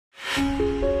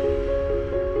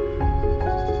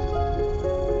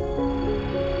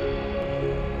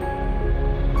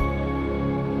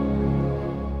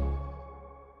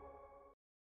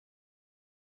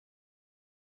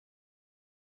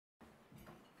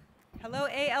Hello,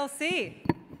 ALC.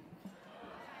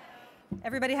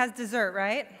 Everybody has dessert,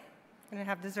 right? I'm going to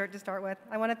have dessert to start with.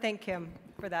 I want to thank Kim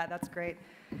for that. That's great.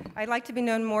 I'd like to be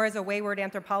known more as a wayward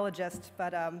anthropologist,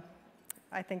 but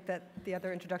I think that the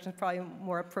other introduction is probably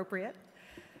more appropriate.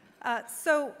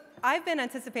 So I've been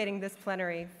anticipating this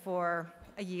plenary for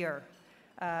a year.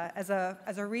 As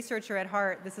a researcher at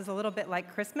heart, this is a little bit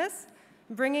like Christmas.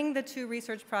 Bringing the two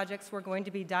research projects we're going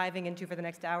to be diving into for the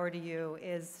next hour to you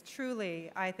is truly,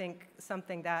 I think,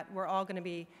 something that we're all going to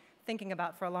be thinking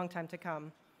about for a long time to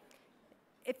come.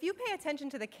 If you pay attention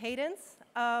to the cadence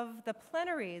of the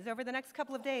plenaries over the next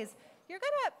couple of days, you're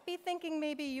going to be thinking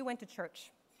maybe you went to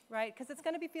church, right? Because it's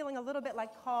going to be feeling a little bit like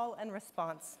call and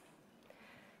response.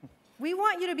 We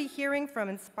want you to be hearing from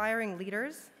inspiring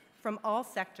leaders from all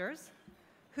sectors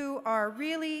who are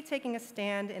really taking a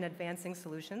stand in advancing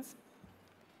solutions.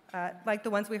 Like the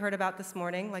ones we heard about this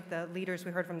morning, like the leaders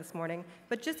we heard from this morning.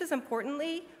 But just as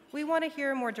importantly, we want to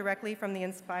hear more directly from the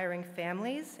inspiring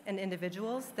families and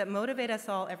individuals that motivate us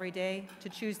all every day to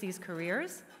choose these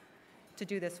careers, to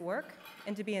do this work,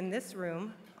 and to be in this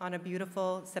room on a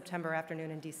beautiful September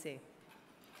afternoon in DC.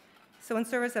 So in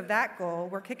service of that goal,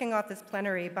 we're kicking off this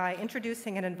plenary by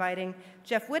introducing and inviting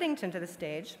Jeff Whittington to the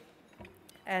stage.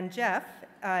 And Jeff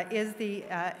is the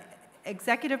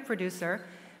executive producer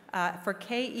for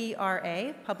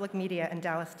KERA, Public Media in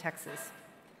Dallas, Texas.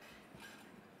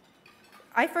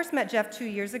 I first met Jeff 2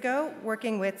 years ago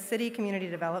working with City Community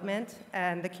Development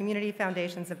and the Community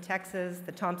Foundations of Texas,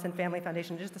 the Thompson Family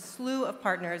Foundation, just a slew of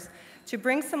partners to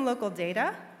bring some local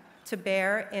data to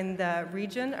bear in the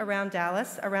region around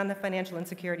Dallas, around the financial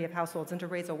insecurity of households, and to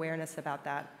raise awareness about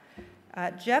that.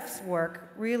 Jeff's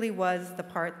work really was the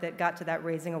part that got to that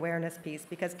raising awareness piece,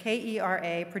 because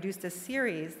KERA produced a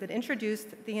series that introduced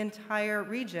the entire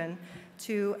region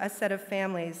to a set of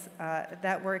families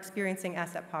that were experiencing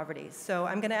asset poverty. So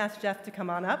I'm going to ask Jeff to come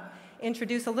on up,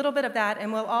 introduce a little bit of that,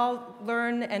 and we'll all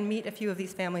learn and meet a few of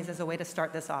these families as a way to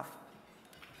start this off.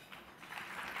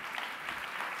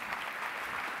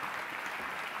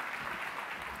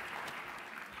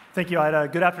 Thank you, Ida.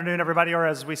 Good afternoon, everybody, or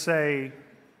as we say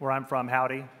where I'm from,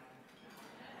 howdy.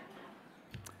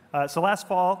 So last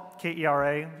fall,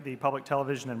 KERA, the public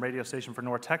television and radio station for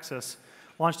North Texas,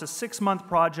 launched a 6-month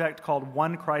project called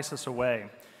One Crisis Away.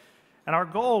 And our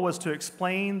goal was to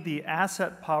explain the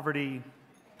asset poverty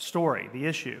story, the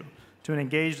issue, to an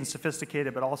engaged and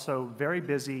sophisticated, but also very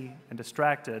busy and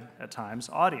distracted, at times,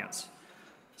 audience.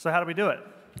 So how do we do it?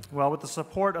 Well, with the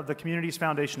support of the Communities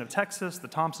Foundation of Texas, the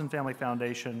Thompson Family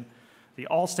Foundation, the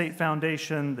Allstate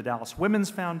Foundation, the Dallas Women's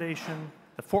Foundation,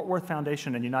 the Fort Worth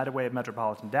Foundation, and United Way of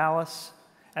Metropolitan Dallas,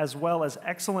 as well as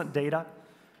excellent data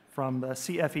from the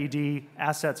CFED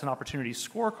Assets and Opportunities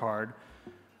Scorecard,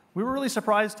 we were really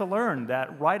surprised to learn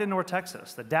that right in North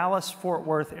Texas, the Dallas-Fort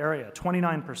Worth area,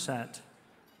 29%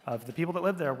 of the people that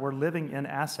live there were living in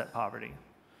asset poverty.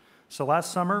 So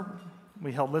last summer,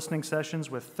 we held listening sessions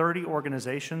with 30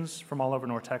 organizations from all over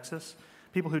North Texas,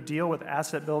 people who deal with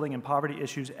asset building and poverty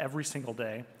issues every single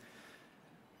day.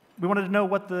 We wanted to know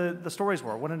what the stories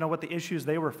were, wanted to know what the issues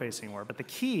they were facing were. But the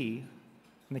key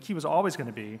was always going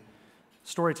to be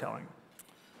storytelling.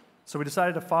 So we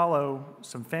decided to follow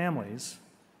some families,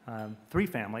 3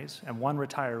 families and 1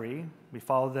 retiree. We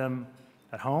followed them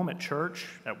at home, at church,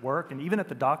 at work, and even at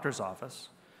the doctor's office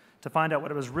to find out what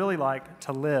it was really like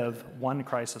to live one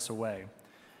crisis away.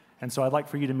 And so I'd like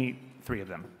for you to meet 3 of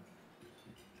them.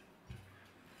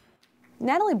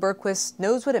 Natalie Berquist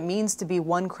knows what it means to be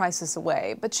one crisis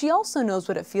away, but she also knows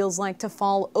what it feels like to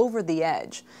fall over the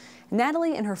edge.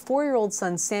 Natalie and her 4-year-old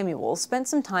son Samuel spent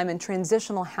some time in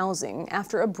transitional housing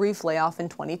after a brief layoff in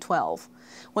 2012.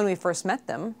 When we first met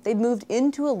them, they'd moved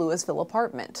into a Louisville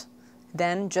apartment.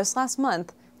 Then, just last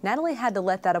month, Natalie had to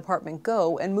let that apartment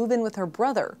go and move in with her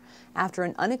brother after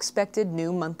an unexpected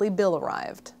new monthly bill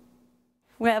arrived.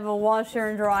 We have a washer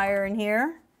and dryer in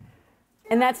here.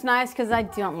 And that's nice because I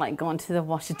don't like going to the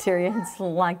washateria. It's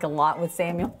like a lot with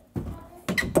Samuel.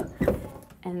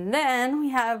 And then we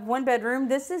have 1 bedroom.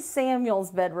 This is Samuel's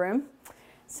bedroom.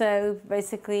 So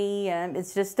basically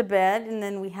it's just a bed, and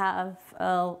then we have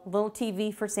a little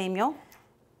TV for Samuel.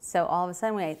 So all of a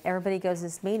sudden everybody goes to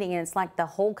this meeting, and it's like the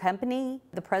whole company,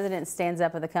 the president stands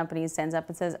up of the company, stands up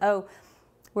and says, oh,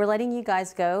 we're letting you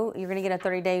guys go. You're going to get a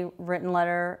 30-day written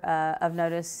letter of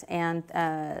notice, and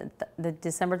the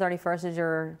December 31st is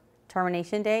your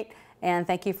termination date. And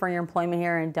thank you for your employment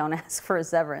here, and don't ask for a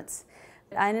severance.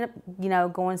 I ended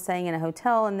up, staying in a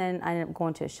hotel, and then I ended up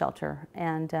going to a shelter,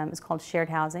 and it's called shared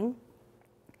housing.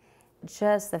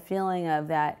 Just the feeling of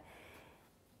that,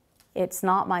 it's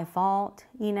not my fault,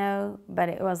 but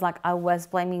it was like I was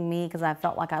blaming me because I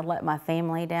felt like I let my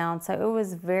family down. So it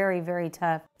was very, very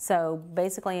tough. So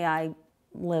basically I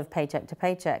live paycheck to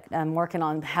paycheck. I'm working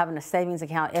on having a savings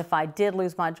account. If I did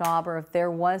lose my job or if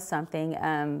there was something,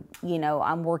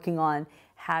 I'm working on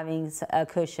having a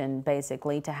cushion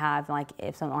basically to have, like,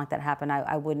 if something like that happened,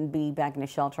 I wouldn't be back in a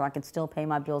shelter. I could still pay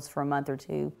my bills for a month or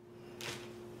two.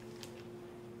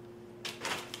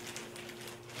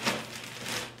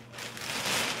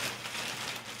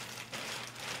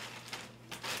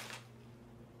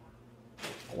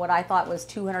 What I thought was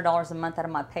 $200 a month out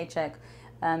of my paycheck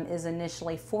is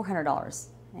initially $400.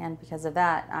 And because of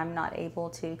that, I'm not able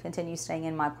to continue staying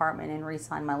in my apartment and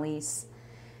re-sign my lease.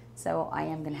 So I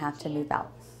am going to have to move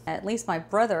out. At least my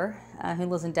brother, who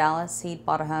lives in Dallas, he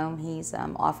bought a home. He's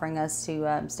offering us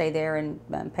to stay there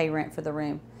and pay rent for the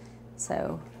room.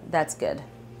 So that's good.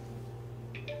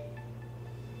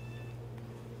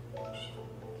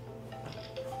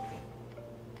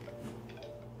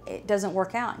 It doesn't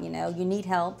work out, you need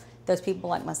help. Those people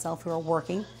like myself who are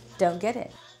working don't get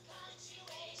it.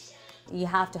 You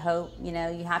have to hope, you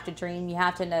have to dream, you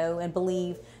have to know and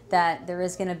believe that there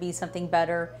is going to be something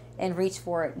better and reach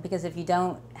for it, because if you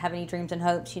don't have any dreams and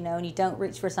hopes, and you don't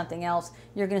reach for something else,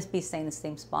 you're going to be staying in the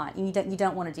same spot. And you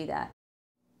don't want to do that.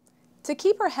 To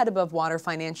keep her head above water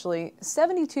financially,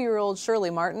 72-year-old Shirley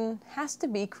Martin has to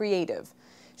be creative.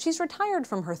 She's retired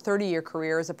from her 30-year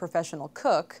career as a professional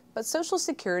cook, but Social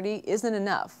Security isn't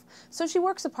enough. So she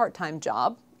works a part-time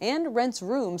job and rents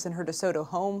rooms in her DeSoto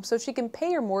home so she can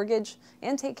pay her mortgage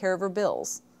and take care of her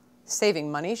bills.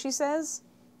 Saving money, she says,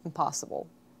 impossible.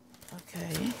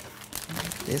 Okay,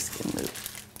 this can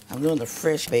move. I'm doing the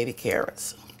fresh baby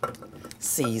carrots,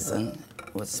 seasoned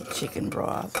with some chicken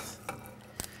broth.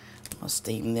 I'll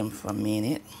steam them for a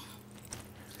minute.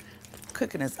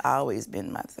 Cooking has always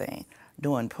been my thing.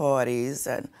 Doing parties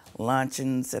and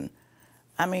luncheons, and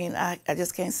I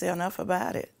just can't say enough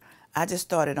about it. I just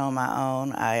started on my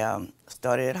own. I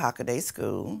started at Hockaday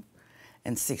School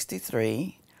in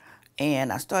 '63,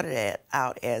 and I started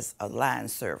out as a line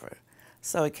server.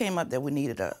 So it came up that we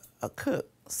needed a cook.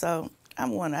 So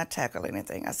I tackle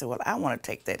anything. I said, well, I want to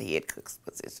take that head cook's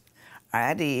position.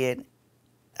 I did.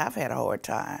 I've had a hard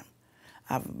time.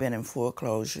 I've been in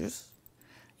foreclosures,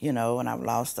 and I've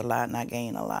lost a lot and I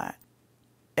gained a lot.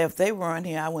 If they weren't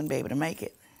here, I wouldn't be able to make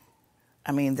it.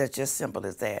 That's just simple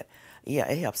as that. Yeah,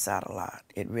 it helps out a lot.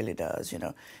 It really does,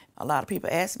 A lot of people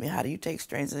ask me, how do you take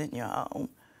strangers in your home?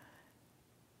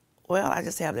 Well, I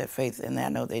just have that faith, and I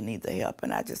know they need the help,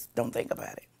 and I just don't think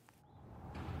about it.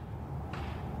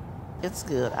 It's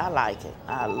good. I like it.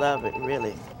 I love it,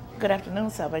 really. Good afternoon,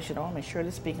 Salvation Army.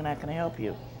 Shirley speaking. I can help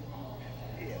you.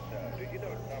 Yes, do you know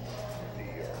the number of the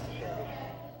service?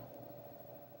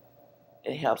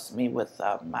 It helps me with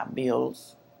my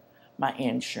bills, my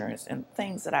insurance, and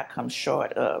things that I come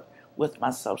short of with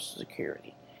my Social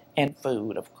Security, and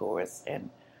food, of course, and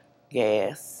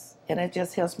gas. And it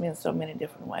just helps me in so many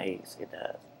different ways. It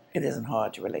does. It isn't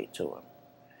hard to relate to them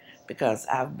because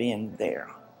I've been there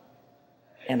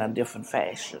in a different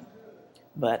fashion.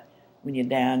 But when you're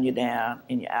down, and you're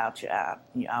out,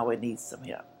 and you always need some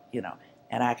help,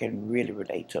 And I can really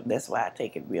relate to them. That's why I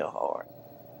take it real hard.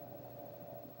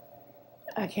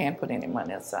 I can't put any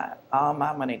money aside. All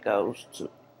my money goes to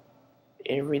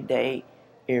every day,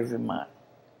 every month.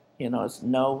 It's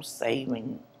no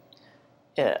saving.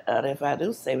 If I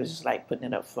do save, it's just like putting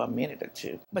it up for a minute or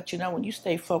two. But when you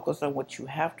stay focused on what you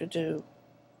have to do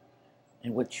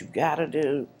and what you gotta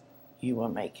do, you will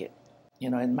make it.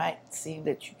 It might seem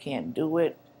that you can't do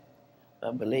it,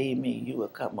 but believe me, you will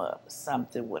come up.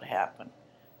 Something would happen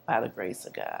by the grace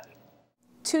of God.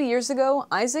 2 years ago,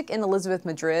 Isaac and Elizabeth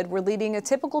Madrid were leading a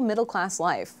typical middle-class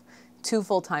life. 2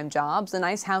 full-time jobs, a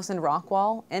nice house in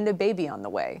Rockwall, and a baby on the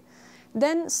way.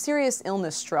 Then serious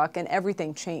illness struck and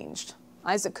everything changed.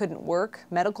 Isaac couldn't work,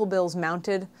 medical bills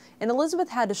mounted, and Elizabeth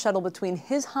had to shuttle between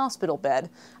his hospital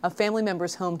bed, a family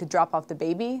member's home to drop off the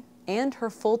baby, and her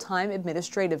full-time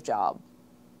administrative job.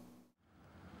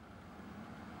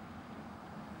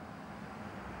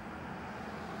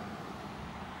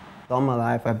 All my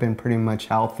life, I've been pretty much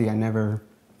healthy. I never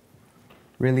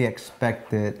really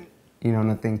expected,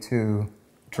 nothing too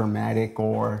dramatic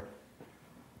or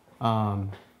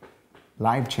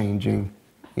life-changing,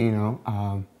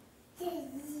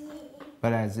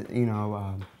 But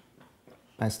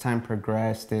as time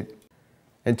progressed, it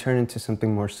turned into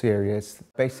something more serious.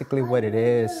 Basically what it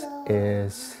is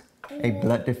a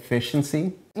blood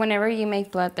deficiency. Whenever you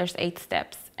make blood, there's 8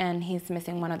 steps, and he's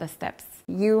missing one of the steps.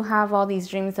 You have all these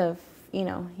dreams of, you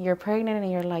know, you're pregnant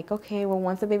and you're like, okay, well,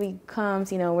 once the baby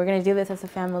comes, you know, we're gonna do this as a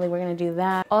family, we're gonna do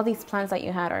that. All these plans that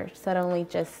you had are suddenly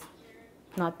just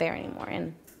not there anymore,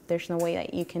 and there's no way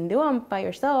that you can do them by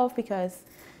yourself because,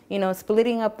 you know,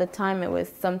 splitting up the time, it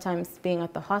was sometimes being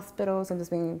at the hospital, sometimes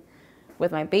being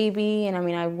with my baby, and I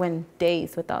mean, I went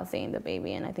days without seeing the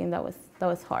baby, and I think that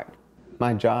was hard.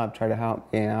 My job tried to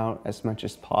help me out as much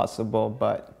as possible,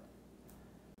 but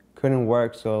couldn't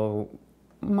work, so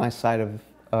my side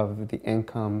of the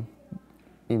income,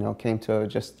 you know, came to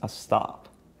just a stop.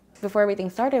 Before everything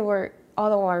started,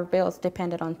 all of our bills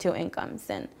depended on 2 incomes,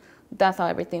 and that's how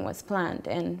everything was planned,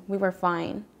 and we were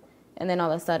fine. And then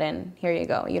all of a sudden, here you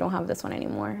go, you don't have this one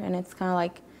anymore. And it's kind of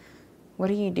like, what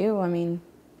do you do? I mean,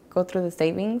 go through the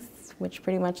savings, which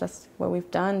pretty much that's what we've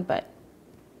done, but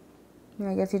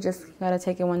I guess you just gotta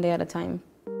take it one day at a time.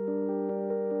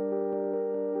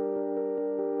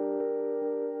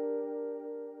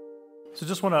 So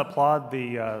just want to applaud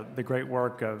the great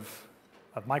work of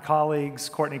my colleagues,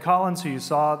 Courtney Collins, who you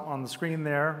saw on the screen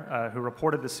there, who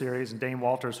reported the series, and Dane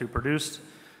Walters, who produced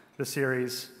the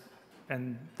series.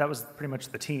 And that was pretty much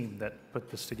the team that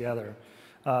put this together.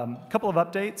 A couple of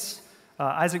updates.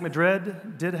 Isaac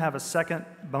Madrid did have a second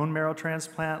bone marrow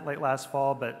transplant late last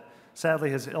fall, but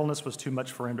sadly his illness was too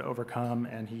much for him to overcome,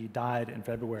 and he died in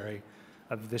February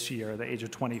of this year at the age of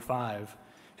 25.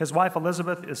 His wife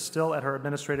Elizabeth is still at her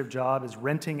administrative job, is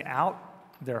renting out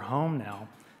their home now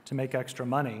to make extra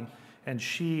money, and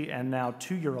she and now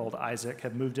 2-year-old Isaac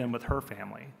have moved in with her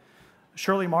family.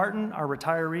 Shirley Martin, our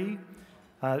retiree,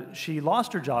 she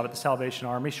lost her job at the Salvation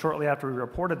Army shortly after we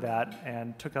reported that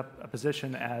and took up a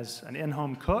position as an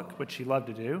in-home cook, which she loved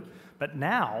to do, but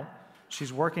now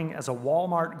she's working as a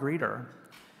Walmart greeter,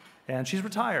 and she's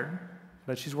retired,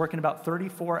 but she's working about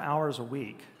 34 hours a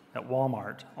week at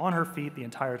Walmart, on her feet the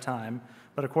entire time.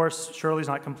 But of course, Shirley's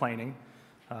not complaining.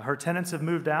 Her tenants have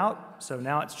moved out, so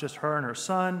now it's just her and her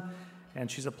son, and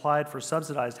she's applied for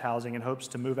subsidized housing in hopes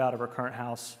to move out of her current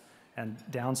house and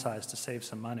downsize to save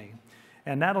some money.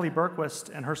 And Natalie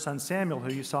Berquist and her son Samuel,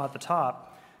 who you saw at the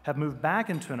top, have moved back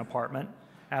into an apartment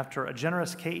after a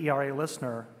generous KERA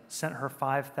listener sent her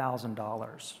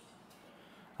 $5,000.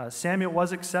 Samuel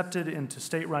was accepted into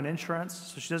state-run insurance,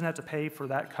 so she doesn't have to pay for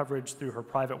that coverage through her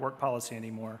private work policy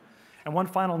anymore. And one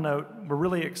final note, we're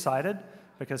really excited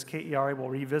because KERA will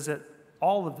revisit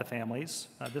all of the families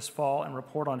this fall and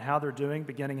report on how they're doing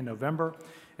beginning in November.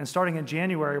 And starting in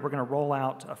January, we're going to roll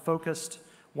out a focused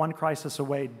One Crisis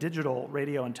Away digital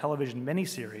radio and television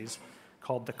miniseries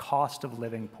called The Cost of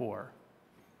Living Poor.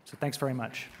 So thanks very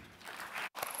much.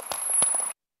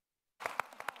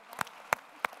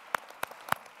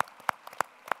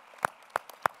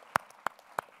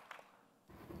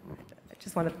 I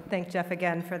just want to thank Jeff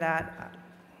again for that.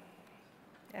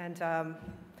 And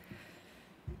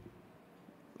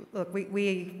look,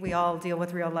 we all deal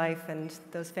with real life, and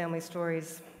those family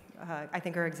stories, I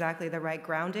think, are exactly the right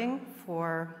grounding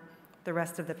for the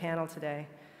rest of the panel today.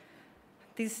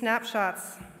 These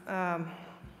snapshots of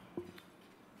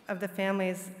the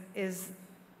families is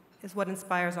what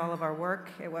inspires all of our work,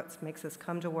 what makes us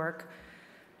come to work.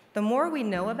 The more we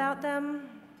know about them,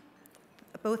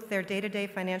 both their day-to-day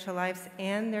financial lives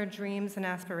and their dreams and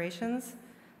aspirations,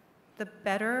 the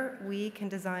better we can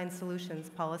design solutions,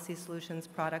 policy solutions,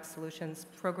 product solutions,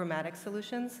 programmatic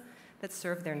solutions that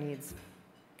serve their needs.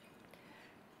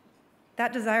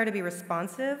 That desire to be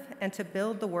responsive and to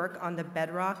build the work on the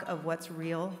bedrock of what's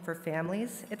real for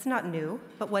families, it's not new,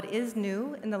 but what is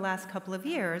new in the last couple of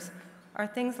years are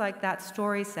things like that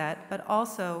story set, but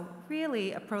also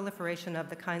really a proliferation of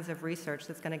the kinds of research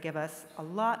that's going to give us a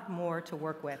lot more to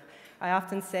work with. I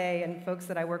often say, and folks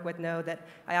that I work with know, that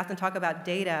I often talk about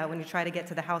data when you try to get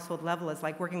to the household level as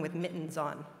like working with mittens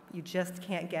on. You just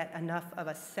can't get enough of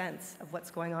a sense of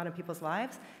what's going on in people's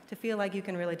lives to feel like you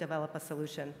can really develop a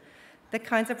solution. The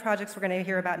kinds of projects we're going to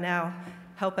hear about now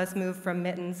help us move from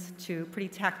mittens to pretty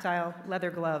tactile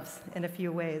leather gloves in a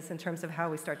few ways in terms of how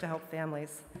we start to help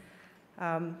families.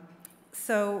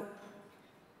 So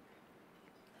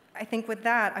I think with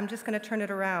that, I'm just going to turn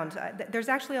it around. There's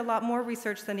actually a lot more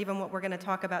research than even what we're going to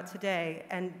talk about today,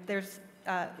 and there's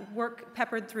work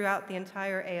peppered throughout the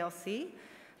entire ALC.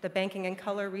 The banking and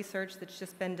color research that's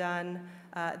just been done,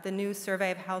 the new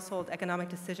survey of household economic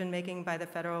decision-making by the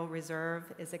Federal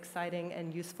Reserve is exciting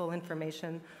and useful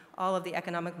information. All of the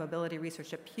economic mobility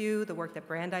research at Pew, the work that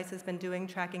Brandeis has been doing,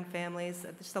 tracking families,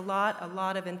 just a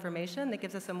lot of information that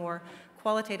gives us a more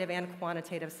qualitative and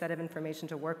quantitative set of information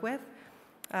to work with.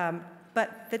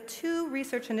 But the two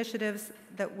research initiatives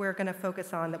that we're going to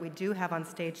focus on that we do have on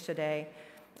stage today,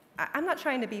 I'm not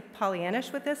trying to be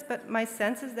Pollyannish with this, but my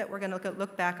sense is that we're going to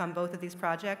look back on both of these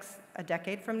projects a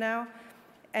decade from now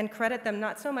and credit them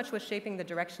not so much with shaping the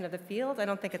direction of the field. I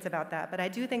don't think it's about that, but I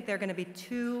do think they're going to be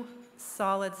two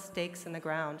solid stakes in the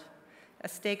ground. A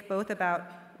stake both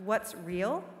about what's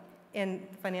real in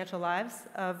financial lives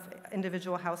of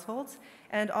individual households,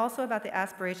 and also about the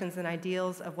aspirations and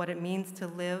ideals of what it means to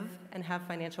live and have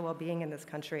financial well-being in this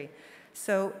country.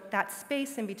 So that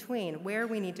space in between, where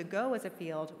we need to go as a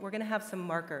field, we're going to have some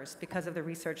markers because of the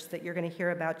research that you're going to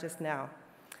hear about just now.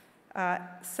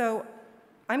 So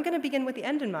I'm going to begin with the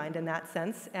end in mind in that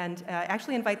sense, and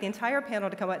actually invite the entire panel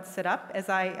to come up and sit up as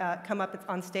I come up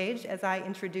on stage as I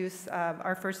introduce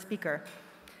our first speaker.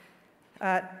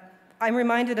 I'm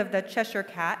reminded of the Cheshire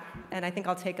Cat, and I think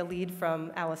I'll take a lead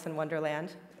from Alice in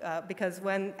Wonderland, because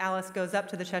when Alice goes up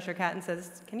to the Cheshire Cat and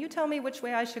says, "Can you tell me which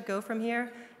way I should go from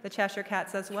here?" the Cheshire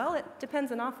Cat says, "Well, it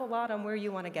depends an awful lot on where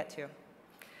you want to get to."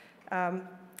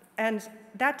 And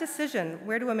that decision,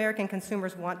 where do American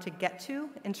consumers want to get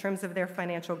to in terms of their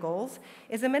financial goals,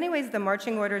 is in many ways the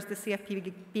marching orders the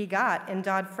CFPB got in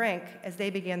Dodd-Frank as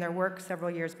they began their work several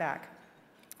years back.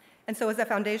 And so as a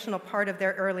foundational part of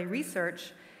their early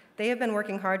research, they have been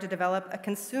working hard to develop a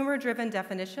consumer-driven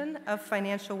definition of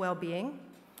financial well-being.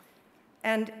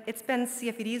 And it's been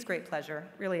CFPB's great pleasure,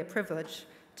 really a privilege,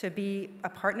 to be a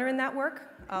partner in that work,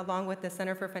 along with the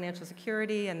Center for Financial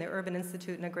Security and the Urban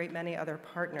Institute and a great many other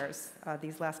partners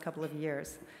these last couple of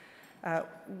years.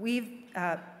 We've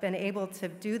been able to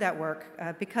do that work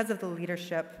because of the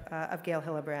leadership of Gail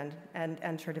Hillebrand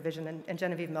and her division, and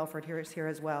Genevieve Melford is here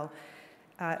as well.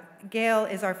 Gail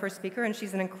is our first speaker, and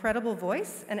she's an incredible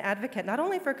voice and advocate, not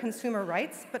only for consumer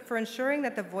rights, but for ensuring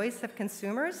that the voice of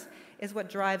consumers is what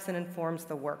drives and informs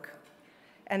the work.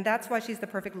 And that's why she's the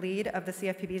perfect lead of the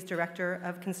CFPB's Director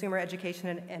of Consumer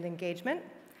Education and Engagement,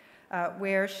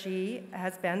 where she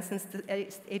has been since the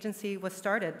agency was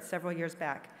started several years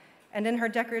back. And in her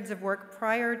decades of work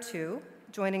prior to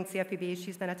joining CFPB,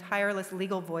 she's been a tireless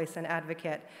legal voice and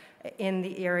advocate in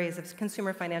the areas of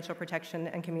consumer financial protection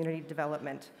and community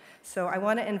development. So I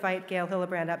want to invite Gail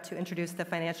Hillebrand up to introduce the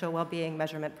Financial Wellbeing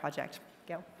Measurement Project.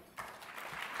 Gail.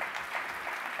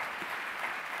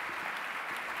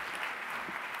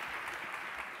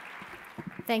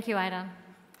 Thank you, Ida.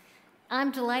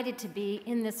 I'm delighted to be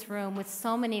in this room with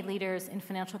so many leaders in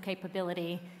financial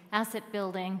capability, asset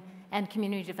building, and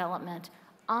community development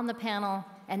on the panel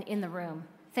and in the room.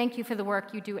 Thank you for the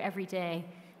work you do every day.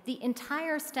 The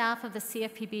entire staff of the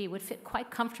CFPB would fit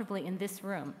quite comfortably in this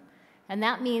room. And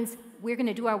that means we're going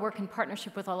to do our work in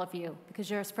partnership with all of you, because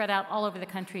you're spread out all over the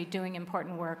country doing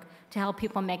important work to help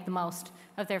people make the most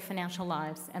of their financial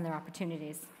lives and their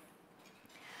opportunities.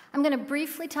 I'm going to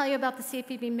briefly tell you about the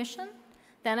CFPB mission.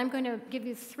 Then I'm going to give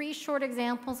you 3 short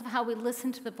examples of how we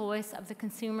listen to the voice of the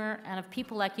consumer and of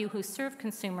people like you who serve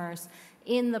consumers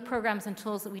in the programs and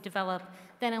tools that we develop.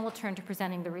 Then I will turn to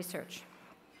presenting the research.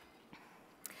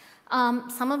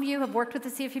 Some of you have worked with the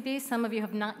CFPB, some of you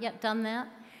have not yet done that.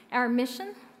 Our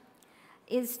mission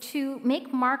is to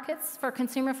make markets for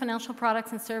consumer financial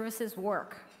products and services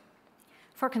work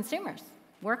for consumers,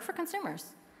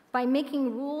 by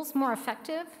making rules more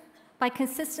effective, by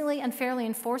consistently and fairly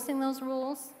enforcing those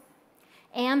rules,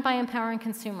 and by empowering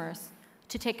consumers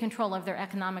to take control of their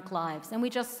economic lives. And we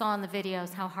just saw in the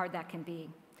videos how hard that can be.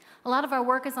 A lot of our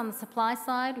work is on the supply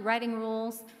side, writing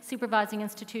rules, supervising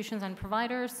institutions and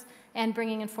providers, and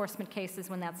bringing enforcement cases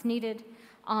when that's needed.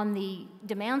 On the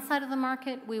demand side of the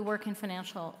market, we work in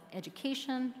financial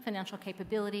education, financial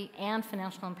capability, and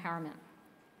financial empowerment.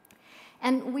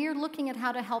 And we're looking at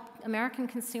how to help American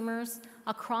consumers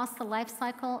across the life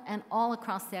cycle and all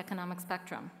across the economic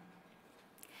spectrum.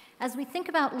 As we think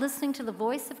about listening to the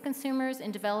voice of consumers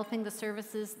in developing the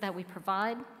services that we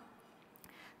provide,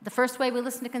 the first way we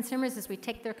listen to consumers is we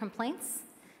take their complaints,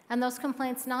 and those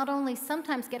complaints not only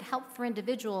sometimes get help for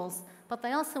individuals, but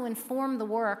they also inform the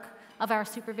work of our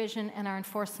supervision and our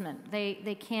enforcement.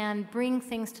 They can bring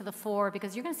things to the fore,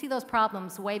 because you're going to see those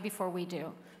problems way before we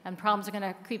do, and problems are going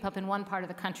to creep up in one part of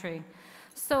the country.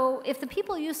 So if the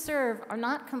people you serve are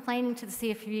not complaining to the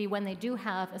CFPB when they do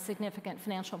have a significant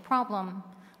financial problem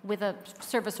with a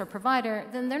service or provider,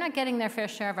 then they're not getting their fair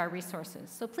share of our resources.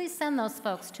 So please send those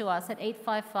folks to us at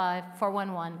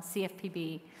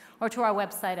 855-411-CFPB or to our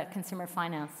website at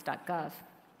consumerfinance.gov.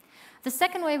 The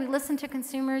second way we listen to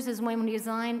consumers is when we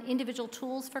design individual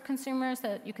tools for consumers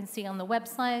that you can see on the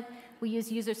website. We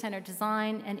use user-centered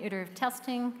design and iterative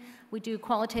testing. We do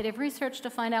qualitative research to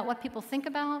find out what people think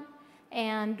about,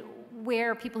 and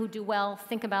where people who do well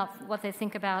think about what they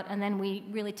think about, and then we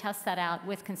really test that out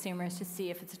with consumers to see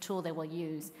if it's a tool they will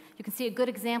use. You can see a good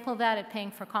example of that at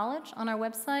Paying for College on our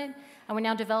website, and we're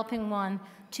now developing one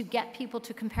to get people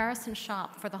to comparison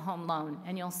shop for the home loan,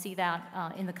 and you'll see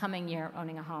that in the coming year,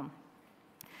 owning a home.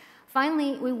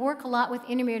 Finally, we work a lot with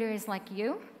intermediaries like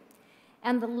you,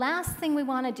 and the last thing we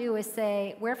want to do is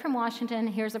say, we're from Washington,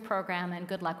 here's a program, and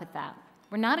good luck with that.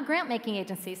 We're not a grant-making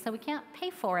agency, so we can't pay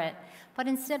for it. But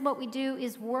instead, what we do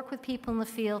is work with people in the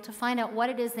field to find out what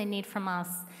it is they need from us,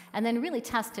 and then really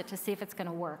test it to see if it's going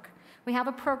to work. We have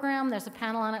a program, there's a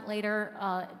panel on it later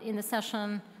in the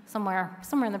session, somewhere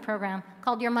in the program,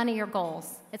 called Your Money, Your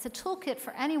Goals. It's a toolkit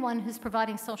for anyone who's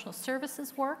providing social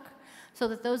services work, so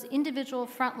that those individual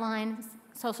frontline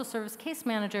social service case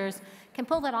managers can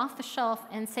pull that off the shelf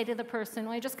and say to the person,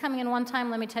 well, you're just coming in one time,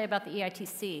 let me tell you about the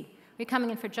EITC. You're coming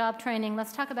in for job training,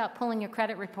 let's talk about pulling your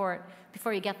credit report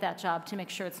before you get that job to make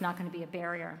sure it's not going to be a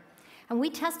barrier. And we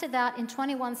tested that in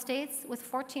 21 states with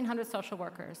 1,400 social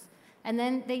workers. And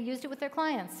then they used it with their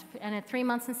clients. And at 3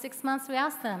 months and 6 months, we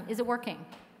asked them, is it working?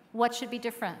 What should be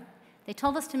different? They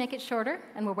told us to make it shorter,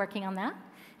 and we're working on that.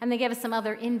 And they gave us some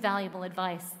other invaluable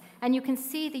advice. And you can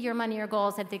see the Your Money, Your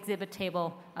Goals at the exhibit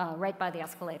table right by the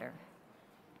escalator.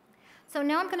 So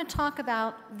now I'm going to talk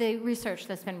about the research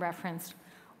that's been referenced.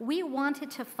 We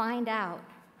wanted to find out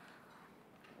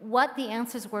what the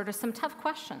answers were to some tough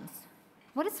questions.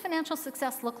 What does financial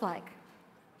success look like?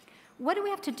 What do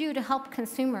we have to do to help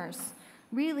consumers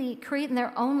really create in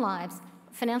their own lives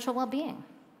financial well-being?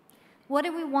 What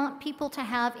do we want people to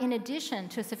have in addition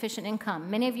to sufficient income?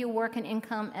 Many of you work in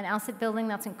income and asset building.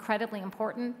 That's incredibly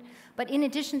important. But in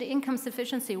addition to income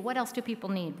sufficiency, what else do people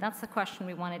need? That's the question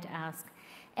we wanted to ask.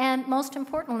 And most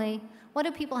importantly, what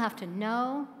do people have to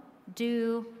know,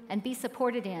 do, and be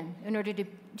supported in order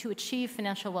to achieve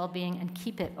financial well-being and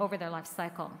keep it over their life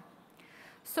cycle?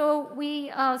 So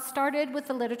we started with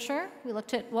the literature. We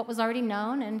looked at what was already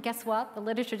known, and guess what? The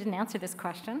literature didn't answer this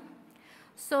question.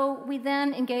 So we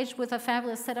then engaged with a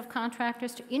fabulous set of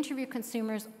contractors to interview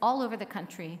consumers all over the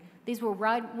country. These were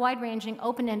wide-ranging,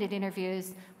 open-ended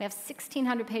interviews. We have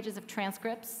 1,600 pages of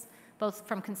transcripts, both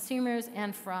from consumers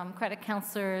and from credit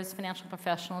counselors, financial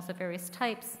professionals of various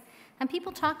types. And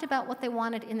people talked about what they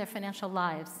wanted in their financial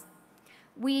lives.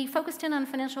 We focused in on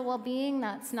financial well-being.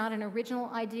 That's not an original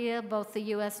idea. Both the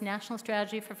U.S. National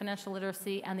Strategy for Financial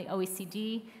Literacy and the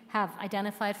OECD have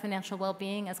identified financial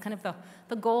well-being as kind of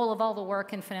the goal of all the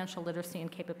work in financial literacy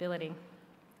and capability.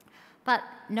 But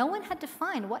no one had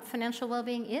defined what financial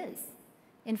well-being is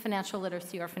in financial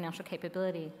literacy or financial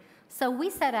capability. So we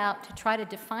set out to try to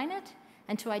define it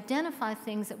and to identify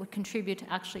things that would contribute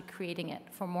to actually creating it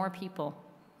for more people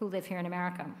who live here in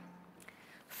America.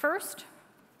 First,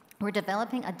 we're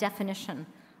developing a definition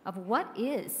of what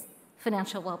is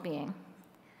financial well-being.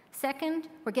 Second,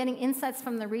 we're getting insights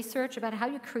from the research about how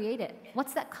you create it.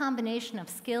 What's that combination of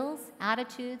skills,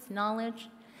 attitudes, knowledge,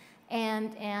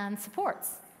 and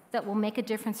supports that will make a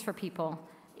difference for people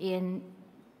in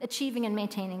achieving and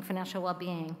maintaining financial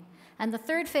well-being? And the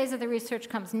third phase of the research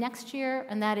comes next year,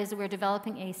 and that is we're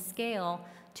developing a scale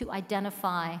to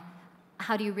identify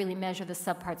how do you really measure the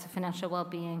subparts of financial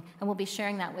well-being, and we'll be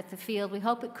sharing that with the field. We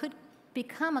hope it could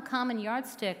become a common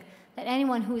yardstick that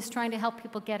anyone who is trying to help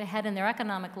people get ahead in their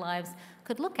economic lives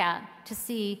could look at to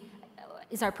see,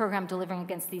 is our program delivering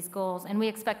against these goals? And we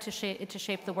expect it to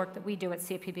shape the work that we do at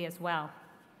CFPB as well.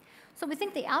 So we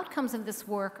think the outcomes of this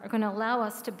work are going to allow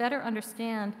us to better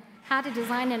understand how to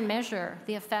design and measure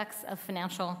the effects of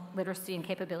financial literacy and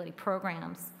capability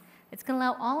programs. It's going to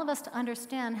allow all of us to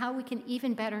understand how we can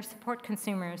even better support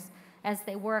consumers as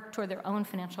they work toward their own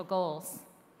financial goals.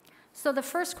 So the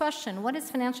first question, what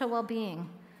is financial well-being?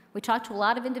 We talked to a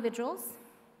lot of individuals,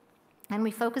 and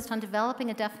we focused on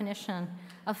developing a definition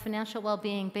of financial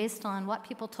well-being based on what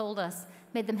people told us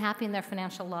made them happy in their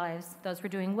financial lives. Those were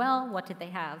doing well, what did they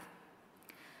have?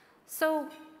 So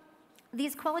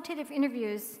these qualitative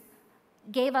interviews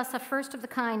gave us a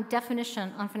first-of-the-kind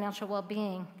definition on financial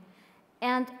well-being.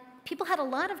 And people had a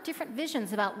lot of different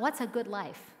visions about what's a good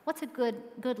life. What's a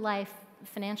good life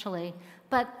financially?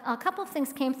 But a couple of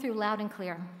things came through loud and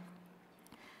clear.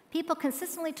 People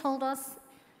consistently told us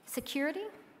security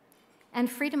and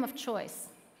freedom of choice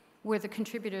were the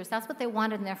contributors. That's what they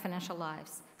wanted in their financial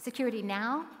lives. Security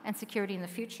now and security in the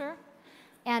future,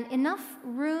 and enough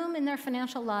room in their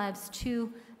financial lives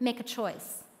to make a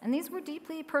choice. And these were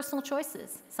deeply personal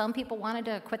choices. Some people wanted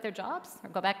to quit their jobs or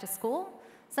go back to school.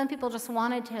 Some people just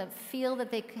wanted to feel that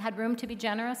they had room to be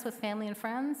generous with family and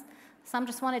friends. Some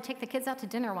just wanted to take the kids out to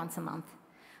dinner once a month.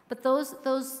 But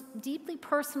those deeply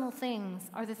personal things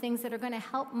are the things that are going to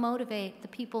help motivate the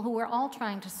people who we're all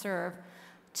trying to serve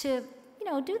to,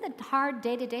 do the hard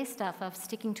day-to-day stuff of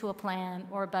sticking to a plan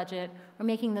or a budget or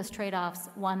making those trade-offs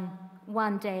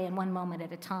one day and one moment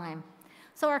at a time.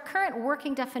 So our current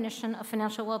working definition of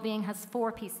financial well-being has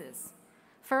 4 pieces.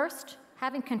 First,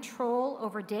 having control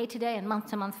over day-to-day and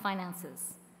month-to-month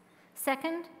finances.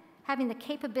 Second, having the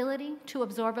capability to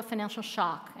absorb a financial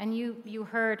shock. And you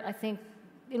heard, I think,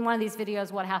 in one of these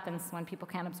videos what happens when people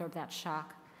can't absorb that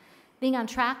shock. Being on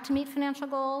track to meet financial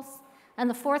goals. And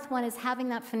the 4th one is having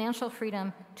that financial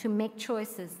freedom to make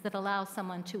choices that allow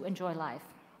someone to enjoy life.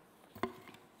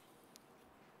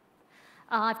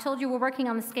 I've told you we're working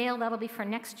on the scale. That'll be for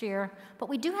next year. But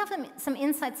we do have some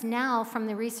insights now from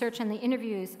the research and the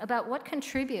interviews about what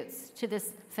contributes to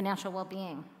this financial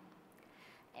well-being.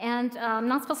 And I'm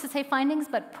not supposed to say findings,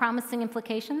 but promising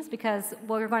implications, because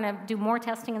we're going to do more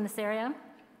testing in this area.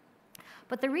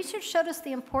 But the research showed us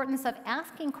the importance of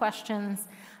asking questions,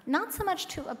 not so much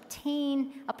to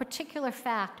obtain a particular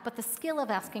fact, but the skill of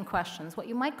asking questions, what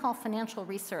you might call financial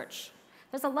research.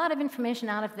 There's a lot of information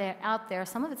out there.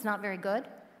 Some of it's not very good.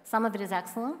 Some of it is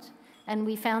excellent. And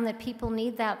we found that people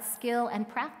need that skill and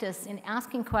practice in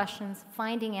asking questions,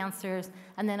 finding answers,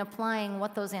 and then applying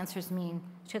what those answers mean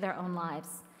to their own lives.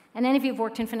 And any of you who've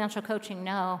worked in financial coaching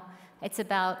know it's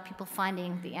about people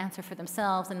finding the answer for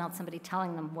themselves and not somebody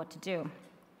telling them what to do.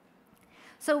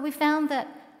 So we found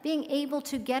that being able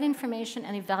to get information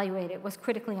and evaluate it was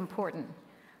critically important.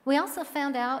 We also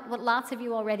found out what lots of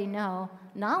you already know: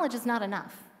 knowledge is not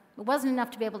enough. It wasn't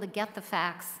enough to be able to get the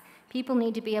facts. People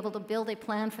need to be able to build a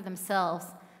plan for themselves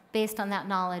based on that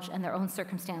knowledge and their own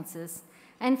circumstances.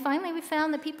 And finally, we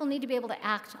found that people need to be able to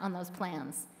act on those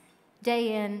plans,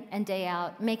 day in and day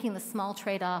out, making the small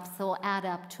trade-offs that will add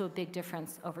up to a big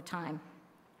difference over time.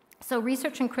 So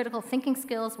research and critical thinking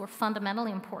skills were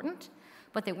fundamentally important,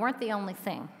 but they weren't the only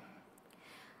thing.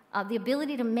 The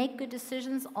ability to make good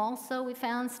decisions also, we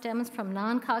found, stems from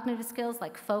non-cognitive skills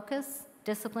like focus,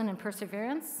 discipline, and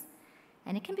perseverance.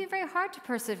 And it can be very hard to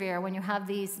persevere when you have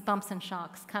these bumps and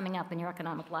shocks coming up in your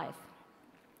economic life.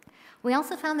 We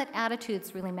also found that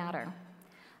attitudes really matter.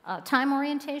 Time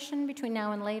orientation between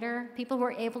now and later. People who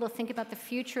are able to think about the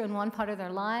future in one part of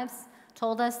their lives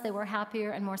told us they were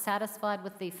happier and more satisfied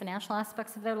with the financial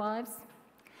aspects of their lives.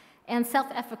 And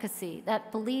self-efficacy,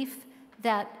 that belief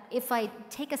that if I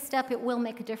take a step, it will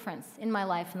make a difference in my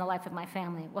life and the life of my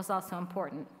family, was also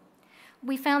important.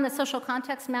 We found that social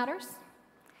context matters,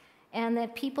 and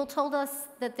that people told us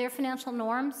that their financial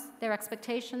norms, their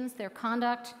expectations, their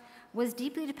conduct was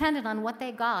deeply dependent on what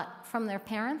they got from their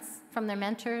parents, from their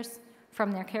mentors,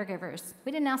 from their caregivers.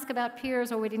 We didn't ask about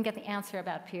peers, or we didn't get the answer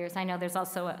about peers. I know there's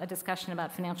also a discussion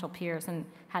about financial peers and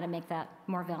how to make that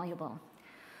more valuable.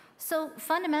 So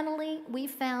fundamentally, we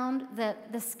found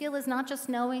that the skill is not just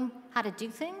knowing how to do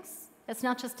things. It's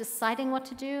not just deciding what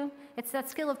to do. It's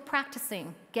that skill of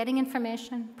practicing, getting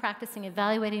information, practicing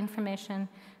evaluating information,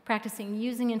 practicing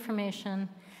using information,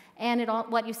 and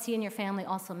what you see in your family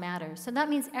also matters. So that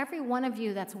means every one of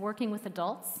you that's working with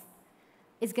adults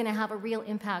is going to have a real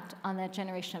impact on that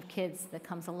generation of kids that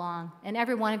comes along. And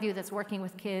every one of you that's working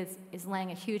with kids is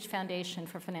laying a huge foundation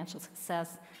for financial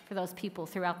success for those people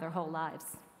throughout their whole lives.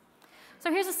 So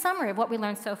here's a summary of what we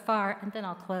learned so far, and then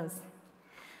I'll close.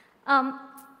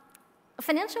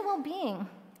 Financial well-being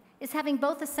is having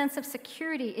both a sense of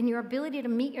security in your ability to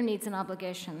meet your needs and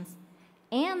obligations,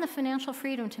 and the financial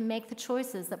freedom to make the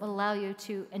choices that will allow you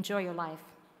to enjoy your life.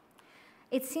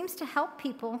 It seems to help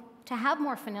people to have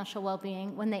more financial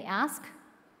well-being when they ask,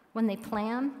 when they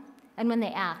plan, and when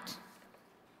they act,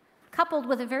 coupled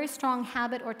with a very strong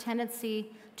habit or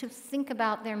tendency to think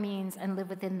about their means and live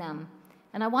within them.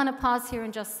 And I want to pause here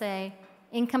and just say,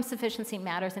 income sufficiency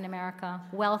matters in America.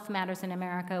 Wealth matters in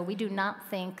America. We do not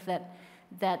think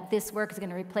that this work is going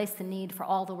to replace the need for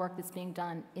all the work that's being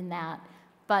done in that.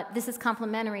 But this is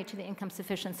complementary to the income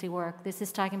sufficiency work. This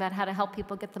is talking about how to help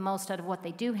people get the most out of what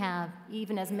they do have,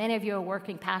 even as many of you are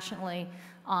working passionately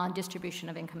on distribution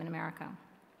of income in America.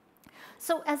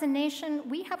 So as a nation,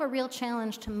 we have a real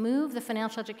challenge to move the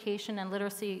financial education and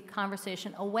literacy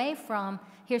conversation away from,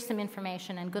 here's some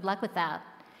information and good luck with that,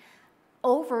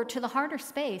 over to the harder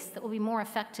space that will be more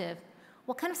effective.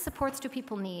 What kind of supports do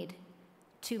people need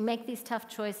to make these tough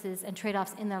choices and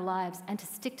trade-offs in their lives and to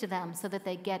stick to them so that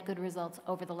they get good results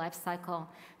over the life cycle?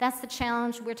 That's the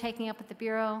challenge we're taking up at the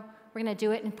Bureau. We're going to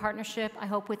do it in partnership, I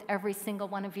hope, with every single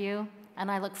one of you, and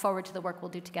I look forward to the work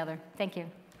we'll do together. Thank you.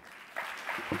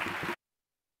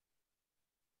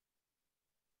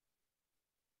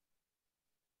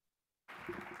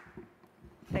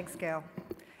 Thanks, Gail.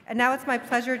 And now it's my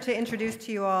pleasure to introduce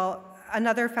to you all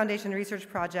another foundation research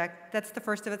project that's the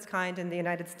first of its kind in the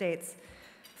United States.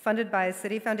 Funded by the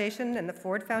City Foundation and the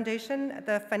Ford Foundation,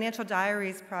 the Financial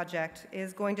Diaries Project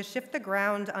is going to shift the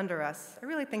ground under us. I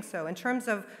really think so, in terms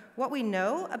of what we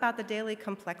know about the daily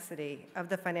complexity of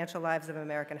the financial lives of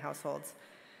American households.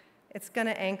 It's going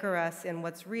to anchor us in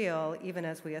what's real, even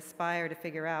as we aspire to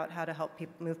figure out how to help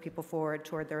move people forward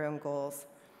toward their own goals.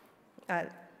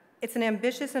 It's an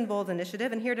ambitious and bold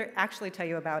initiative, and here to actually tell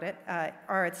you about it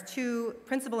are its two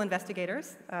principal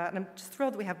investigators, and I'm just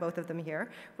thrilled we have both of them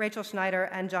here, Rachel Schneider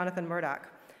and Jonathan Murdoch.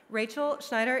 Rachel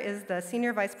Schneider is the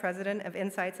Senior Vice President of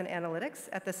Insights and Analytics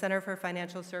at the Center for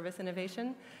Financial Service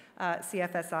Innovation,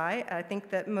 CFSI. I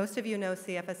think that most of you know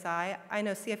CFSI. I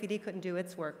know CFED couldn't do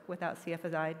its work without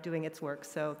CFSI doing its work,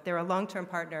 so they're a long-term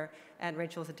partner, and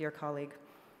Rachel's a dear colleague.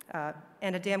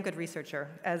 And a damn good researcher,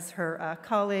 as her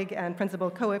colleague and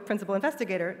co-principal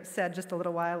investigator said just a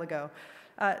little while ago.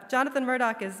 Jonathan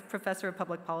Murdoch is professor of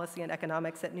public policy and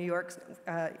economics at New York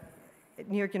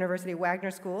University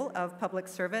Wagner School of Public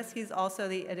Service. He's also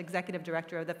the executive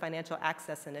director of the Financial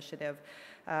Access Initiative.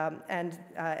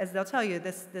 As they'll tell you,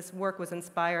 this work was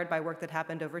inspired by work that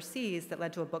happened overseas that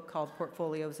led to a book called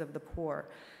Portfolios of the Poor.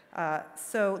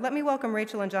 So let me welcome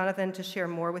Rachel and Jonathan to share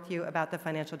more with you about the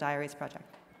Financial Diaries Project.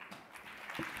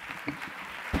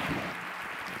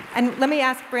 And let me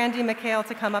ask Brandy McHale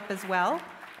to come up as well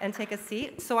and take a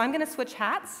seat. So I'm going to switch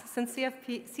hats. Since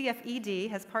CFED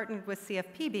has partnered with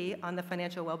CFPB on the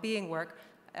financial well-being work,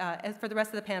 as for the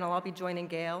rest of the panel, I'll be joining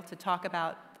Gail to talk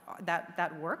about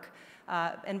that work.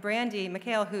 And Brandy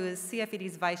McHale, who is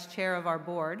CFED's vice chair of our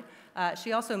board,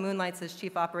 she also moonlights as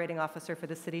chief operating officer for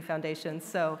the City Foundation.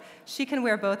 So she can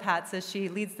wear both hats as she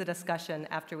leads the discussion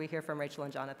after we hear from Rachel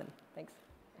and Jonathan. Thanks.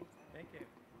 Thank you.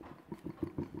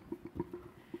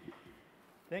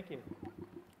 Thank you.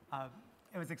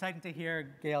 It was exciting to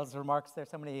hear Gail's remarks. There's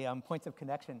so many points of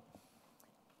connection.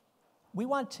 We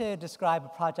want to describe a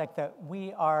project that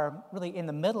we are really in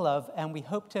the middle of, and we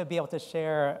hope to be able to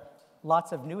share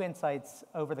lots of new insights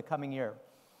over the coming year.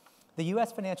 The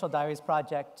U.S. Financial Diaries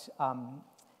Project,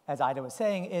 as Ida was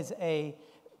saying, is a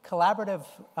collaborative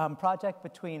project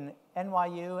between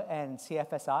NYU and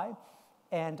CFSI,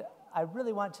 and I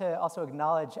really want to also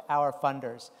acknowledge our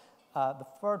funders. The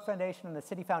Ford Foundation and the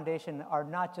City Foundation are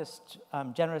not just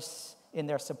generous in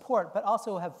their support, but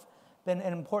also have been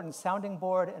an important sounding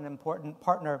board and an important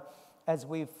partner as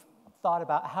we've thought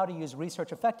about how to use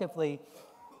research effectively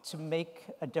to make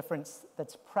a difference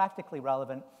that's practically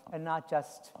relevant and not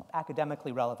just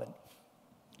academically relevant.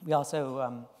 We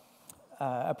also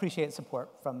appreciate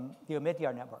support from the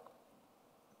Omidyar Network.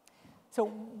 So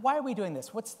why are we doing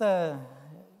this? What's the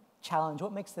challenge?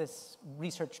 What makes this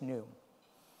research new?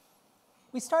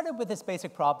 We started with this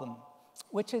basic problem,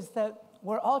 which is that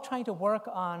we're all trying to work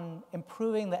on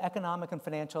improving the economic and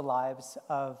financial lives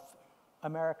of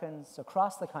Americans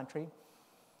across the country,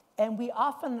 and we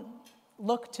often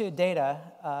look to data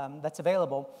that's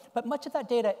available, but much of that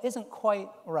data isn't quite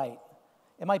right.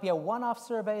 It might be a one-off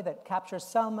survey that captures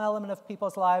some element of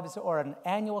people's lives or an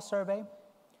annual survey,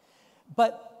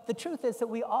 but the truth is that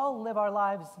we all live our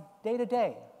lives day to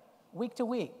day, week to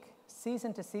week,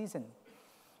 season to season.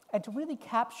 And to really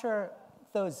capture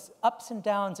those ups and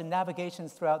downs and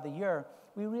navigations throughout the year,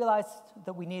 we realized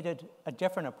that we needed a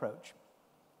different approach.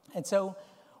 And so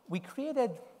we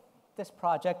created this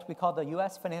project we call the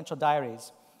U.S. Financial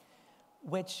Diaries,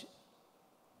 which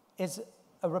is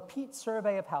a repeat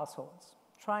survey of households,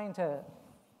 trying to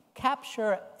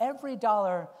capture every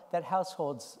dollar that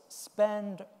households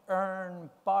spend, earn,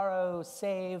 borrow,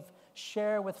 save,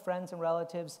 share with friends and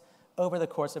relatives over the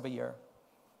course of a year.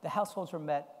 The households were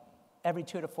met every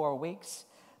 2 to 4 weeks.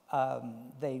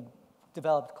 They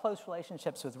developed close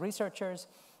relationships with researchers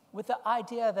with the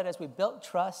idea that as we built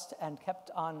trust and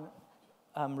kept on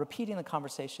repeating the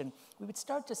conversation, we would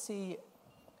start to see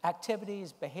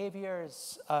activities,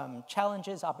 behaviors,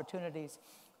 challenges, opportunities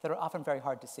that are often very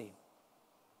hard to see.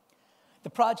 The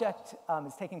project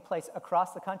is taking place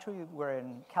across the country. We're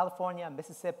in California,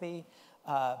 Mississippi,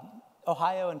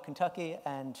 Ohio and Kentucky,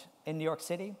 and in New York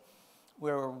City.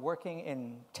 We're working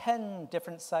in 10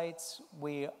 different sites.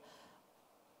 We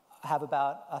have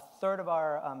about a third of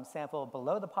our sample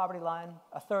below the poverty line,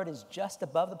 a third is just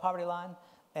above the poverty line,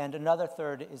 and another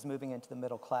third is moving into the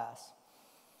middle class.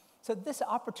 So this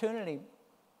opportunity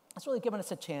has really given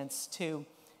us a chance to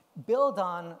build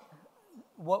on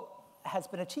what has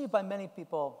been achieved by many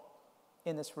people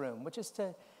in this room, which is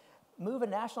to move a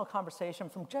national conversation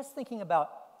from just thinking about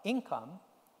income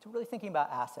to really thinking about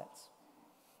assets.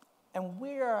 And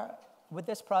we're, with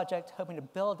this project, hoping to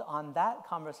build on that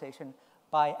conversation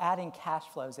by adding cash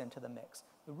flows into the mix.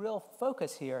 The real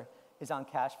focus here is on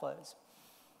cash flows.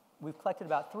 We've collected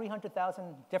about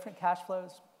 300,000 different cash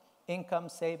flows, income,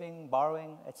 saving,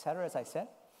 borrowing, et cetera, as I said.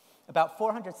 About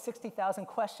 460,000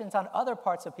 questions on other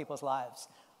parts of people's lives,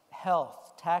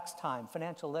 health, tax time,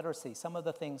 financial literacy, some of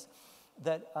the things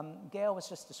that Gail was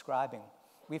just describing.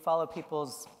 We follow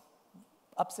people's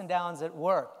ups and downs at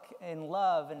work, in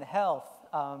love, in health,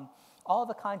 all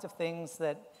the kinds of things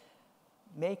that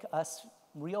make us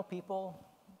real people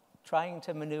trying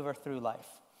to maneuver through life.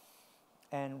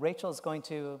 And Rachel's going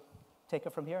to take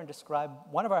it from here and describe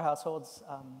one of our households,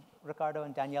 Ricardo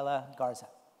and Daniela Garza.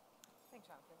 Thanks,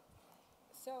 Jonathan.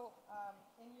 So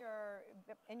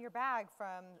in your bag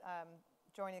from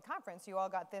joining the conference, you all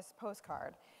got this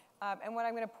postcard. And what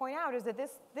I'm going to point out is that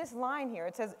this line here,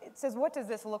 it says, what does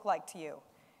this look like to you?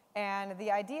 And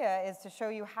the idea is to show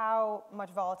you how much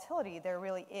volatility there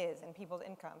really is in people's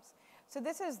incomes. So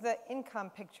this is the income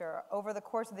picture over the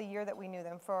course of the year that we knew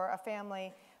them for a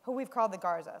family who we've called the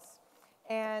Garzas.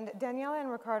 And Daniela and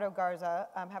Ricardo Garza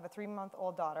have a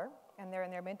 3-month-old daughter, and they're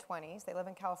in their mid-20s. They live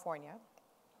in California.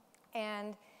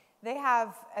 And they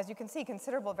have, as you can see,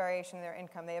 considerable variation in their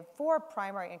income. They have 4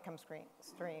 primary income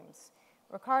streams.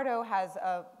 Ricardo has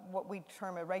what we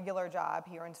term a regular job.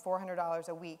 He earns $400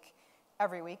 a week,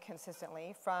 every week,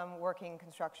 consistently, from working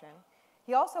construction.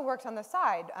 He also works on the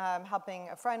side, helping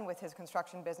a friend with his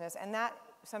construction business, and that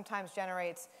sometimes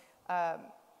generates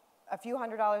a few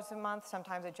 $100s a month.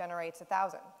 Sometimes it generates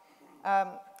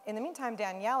 $1,000. In the meantime,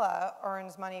 Daniela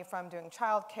earns money from doing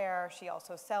childcare. She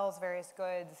also sells various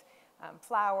goods,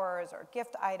 flowers or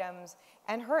gift items,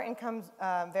 and her income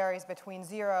varies between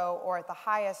 0 or at the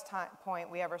highest point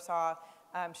we ever saw,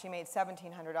 she made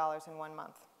 $1,700 in 1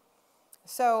 month.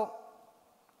 So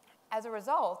as a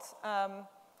result,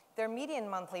 their median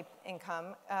monthly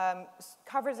income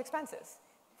covers expenses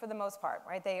for the most part,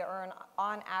 right? They earn,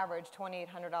 on average,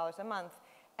 $2,800 a month,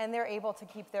 and they're able to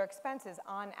keep their expenses,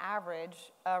 on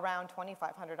average, around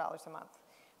 $2,500 a month.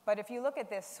 But if you look at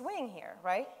this swing here,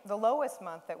 right, the lowest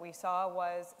month that we saw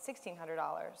was $1,600,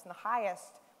 and the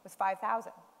highest was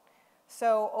 $5,000.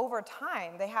 So over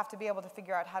time, they have to be able to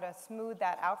figure out how to smooth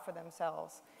that out for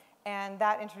themselves, and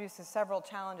that introduces several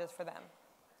challenges for them.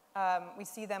 We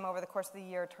see them over the course of the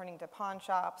year turning to pawn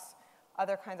shops,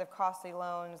 other kinds of costly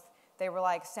loans. They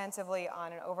rely extensively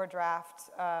on an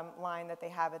overdraft line that they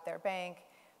have at their bank.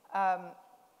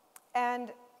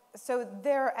 And so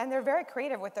they're very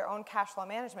creative with their own cash flow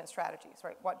management strategies,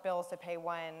 right? What bills to pay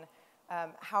when,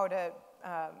 how to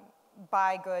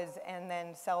buy goods and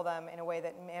then sell them in a way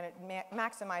that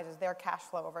maximizes their cash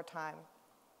flow over time.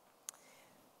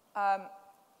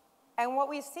 And what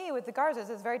we see with the Garzas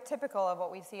is very typical of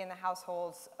what we see in the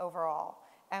households overall.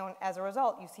 And as a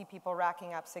result, you see people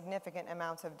racking up significant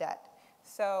amounts of debt.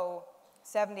 So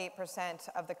 78%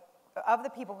 of the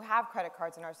people who have credit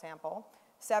cards in our sample,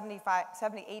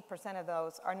 78% of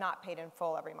those are not paid in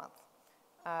full every month.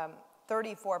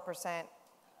 34%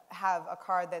 have a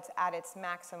card that's at its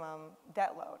maximum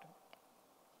debt load.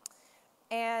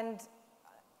 And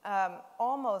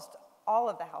almost all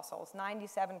of the households,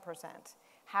 97%,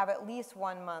 have at least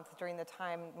 1 month during the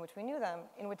time in which we knew them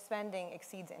in which spending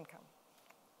exceeds income.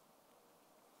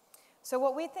 So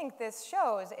what we think this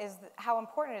shows is how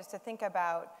important it is to think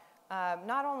about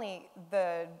not only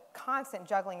the constant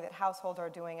juggling that households are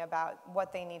doing about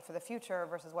what they need for the future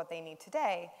versus what they need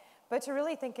today, but to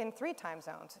really think in 3 time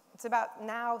zones. It's about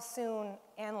now, soon,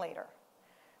 and later.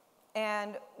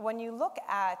 And when you look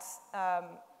at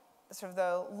sort of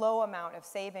the low amount of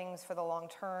savings for the long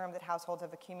term that households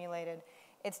have accumulated,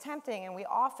 it's tempting, and we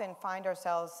often find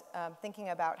ourselves thinking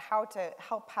about how to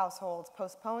help households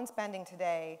postpone spending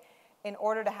today in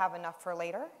order to have enough for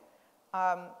later.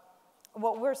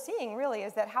 What we're seeing really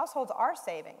is that households are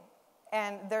saving,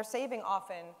 and they're saving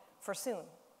often for soon.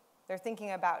 They're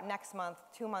thinking about next month,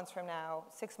 2 months from now,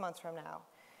 6 months from now.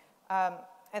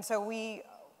 And so we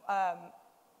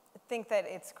think that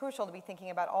it's crucial to be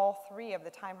thinking about all 3 of the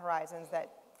time horizons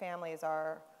that families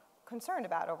are concerned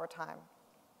about over time.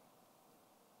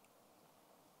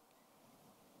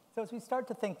 So as we start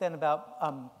to think then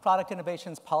about product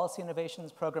innovations, policy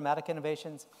innovations, programmatic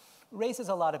innovations, raises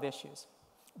a lot of issues.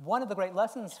 One of the great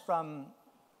lessons from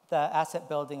the asset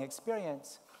building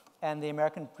experience and the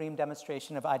American Dream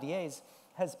demonstration of IDAs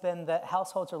has been that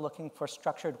households are looking for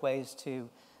structured ways to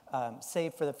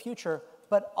save for the future,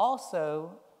 but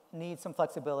also need some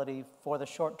flexibility for the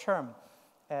short term,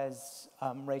 as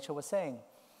Rachel was saying.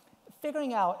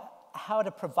 Figuring out how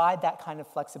to provide that kind of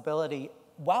flexibility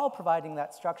while providing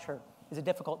that structure is a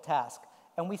difficult task.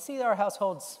 And we see our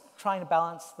households trying to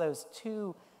balance those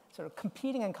 2 sort of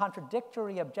competing and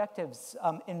contradictory objectives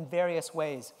in various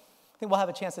ways. I think we'll have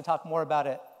a chance to talk more about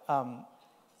it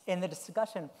in the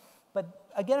discussion. But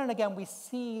again and again, we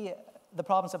see the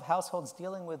problems of households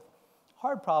dealing with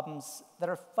hard problems that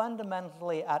are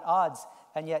fundamentally at odds,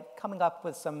 and yet coming up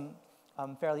with some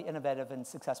fairly innovative and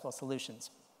successful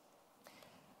solutions.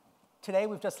 Today,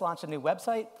 we've just launched a new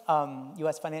website,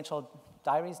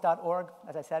 usfinancialdiaries.org.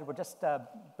 As I said, we're just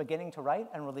beginning to write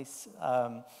and release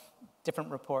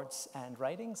different reports and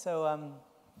writing. So if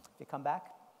you come back,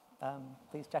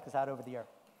 please check us out over the year.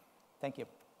 Thank you.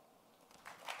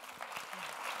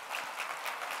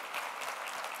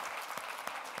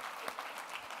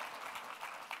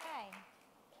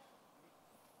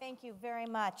 Thank you very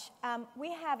much.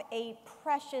 We have a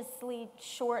preciously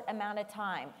short amount of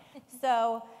time,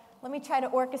 so let me try to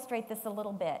orchestrate this a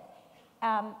little bit.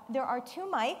 There are 2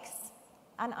 mics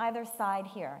on either side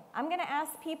here. I'm going to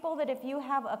ask people that if you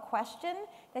have a question,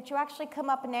 that you actually come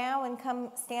up now and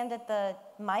come stand at the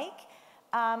mic.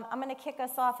 I'm going to kick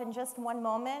us off in just one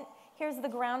moment. Here's the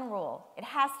ground rule. It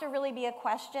has to really be a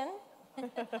question.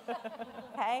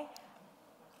 Okay?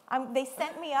 They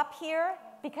sent me up here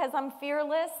because I'm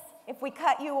fearless. If we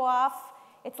cut you off,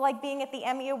 it's like being at the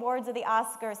Emmy Awards or the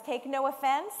Oscars. Take no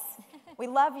offense. We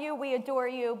love you, we adore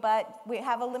you, but we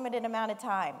have a limited amount of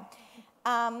time.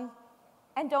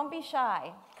 And don't be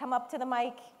shy. Come up to the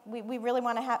mic. We really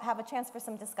want to have a chance for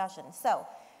some discussion. So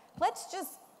let's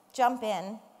just jump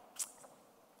in.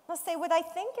 Let's say what I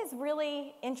think is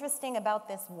really interesting about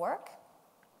this work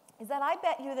is that I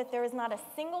bet you that there is not a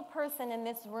single person in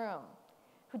this room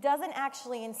who doesn't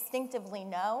actually instinctively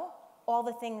know all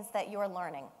the things that you're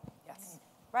learning. Yes.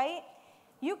 Right?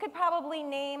 You could probably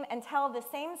name and tell the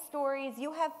same stories.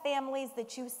 You have families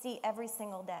that you see every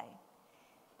single day.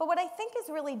 But what I think is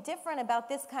really different about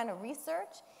this kind of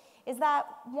research is that,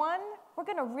 one, we're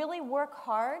going to really work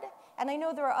hard, and I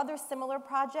know there are other similar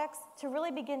projects, to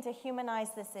really begin to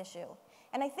humanize this issue.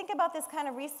 And I think about this kind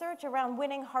of research around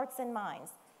winning hearts and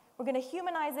minds. We're going to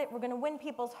humanize it, we're going to win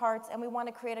people's hearts, and we want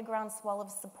to create a groundswell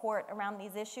of support around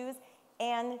these issues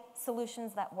and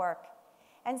solutions that work.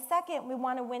 And second, we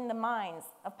want to win the minds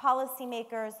of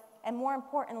policymakers and, more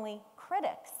importantly,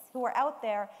 critics who are out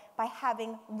there by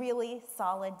having really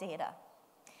solid data.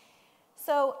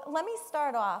 So let me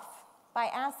start off by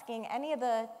asking any of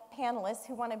the panelists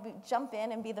who want to jump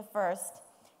in and be the first,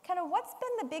 kind of what's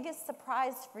been the biggest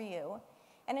surprise for you?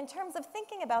 And in terms of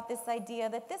thinking about this idea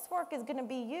that this work is going to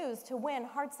be used to win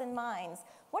hearts and minds,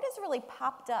 what has really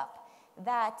popped up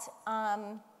that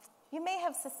you may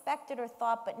have suspected or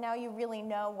thought, but now you really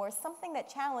know, or something that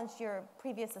challenged your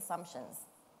previous assumptions?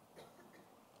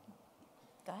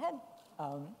 Go ahead.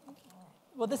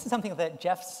 Well, this is something that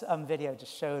Jeff's video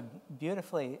just showed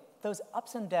beautifully. Those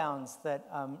ups and downs that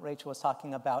Rachel was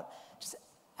talking about, just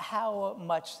how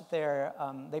much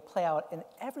they play out in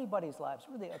everybody's lives,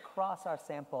 really across our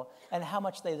sample, and how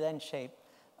much they then shape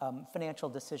financial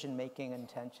decision-making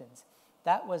intentions.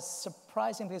 That was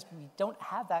surprising because we don't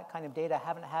have that kind of data,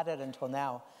 haven't had it until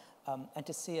now, and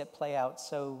to see it play out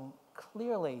so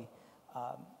clearly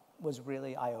was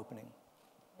really eye-opening.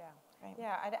 Yeah, right.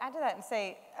 Yeah, I'd add to that and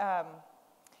say,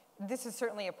 this is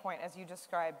certainly a point, as you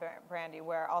described, Brandy,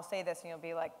 where I'll say this and you'll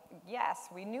be like, yes,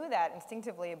 we knew that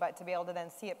instinctively, but to be able to then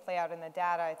see it play out in the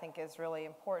data, I think is really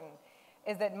important,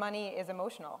 is that money is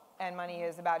emotional and money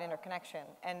is about interconnection,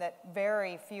 and that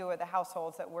very few of the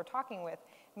households that we're talking with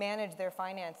manage their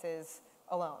finances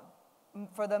alone.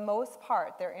 For the most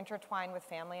part, they're intertwined with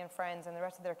family and friends and the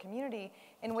rest of their community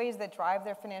in ways that drive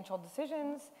their financial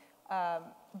decisions,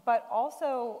 but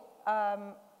also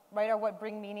are what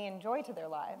bring meaning and joy to their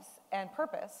lives and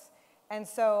purpose. And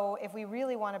so if we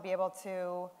really want to be able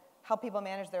to help people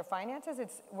manage their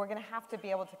finances, we're going to have to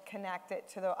be able to connect it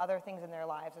to the other things in their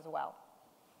lives as well.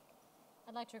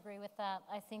 I'd like to agree with that.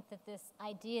 I think that this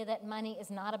idea that money is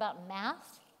not about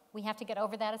math, we have to get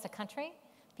over that as a country.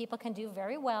 People can do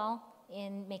very well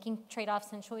in making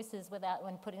trade-offs and choices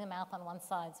when putting the math on one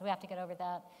side, so we have to get over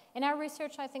that. In our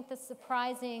research, I think the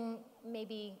surprising,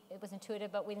 maybe it was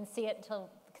intuitive, but we didn't see it until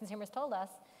consumers told us,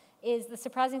 is the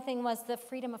surprising thing was the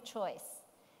freedom of choice.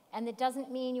 And it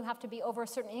doesn't mean you have to be over a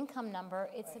certain income number.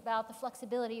 It's about the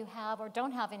flexibility you have or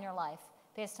don't have in your life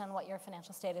based on what your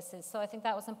financial status is. So I think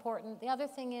that was important. The other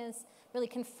thing is really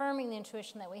confirming the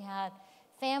intuition that we had.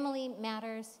 Family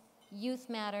matters, youth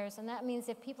matters, and that means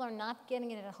if people are not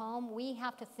getting it at home, we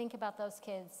have to think about those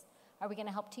kids. Are we going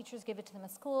to help teachers give it to them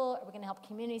at school? Are we going to help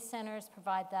community centers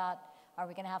provide that? Are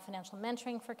we going to have financial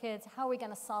mentoring for kids? How are we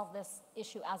going to solve this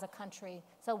issue as a country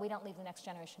so we don't leave the next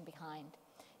generation behind?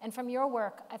 And from your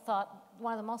work, I thought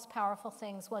one of the most powerful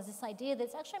things was this idea that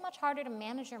it's actually much harder to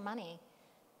manage your money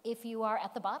if you are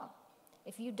at the bottom.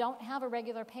 If you don't have a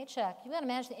regular paycheck, you've got to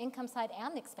manage the income side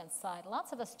and the expense side.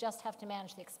 Lots of us just have to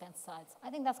manage the expense sides. I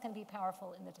think that's going to be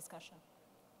powerful in the discussion.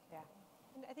 Yeah.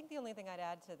 And I think the only thing I'd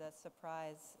add to the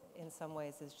surprise in some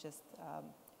ways is just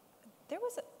there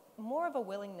was more of a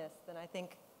willingness than I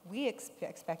think we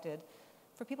expected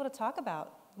for people to talk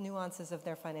about nuances of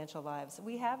their financial lives.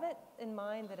 We have it in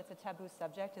mind that it's a taboo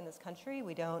subject in this country.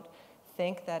 We don't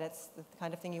think that it's the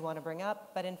kind of thing you want to bring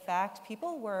up, but in fact,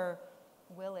 people were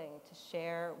willing to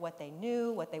share what they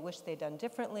knew, what they wished they'd done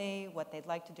differently, what they'd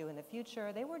like to do in the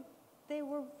future. They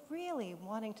were really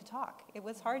wanting to talk. It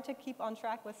was hard to keep on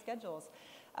track with schedules.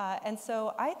 And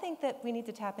so I think that we need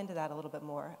to tap into that a little bit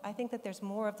more. I think that there's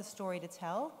more of the story to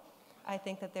tell. I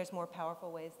think that there's more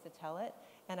powerful ways to tell it.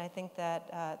 And I think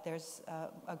that there's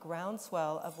a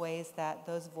groundswell of ways that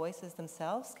those voices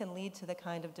themselves can lead to the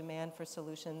kind of demand for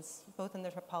solutions, both in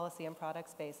the policy and product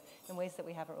space, in ways that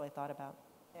we haven't really thought about.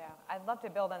 Yeah, I'd love to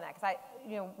build on that because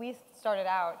we started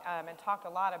out and talked a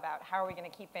lot about how are we going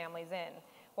to keep families in.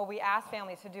 What we asked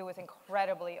families to do was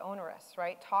incredibly onerous,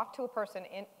 right? Talk to a person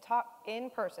in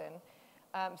person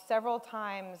several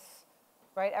times,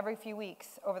 right, every few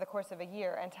weeks over the course of a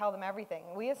year and tell them everything.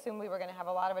 We assumed we were going to have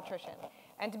a lot of attrition.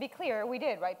 And to be clear, we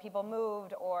did, right? People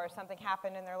moved or something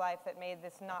happened in their life that made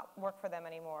this not work for them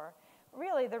anymore.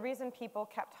 Really, the reason people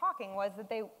kept talking was that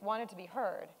they wanted to be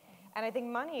heard. And I think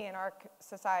money in our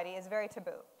society is very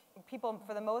taboo. People,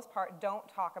 for the most part, don't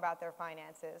talk about their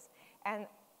finances. And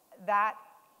that,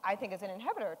 I think, is an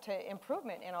inhibitor to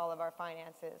improvement in all of our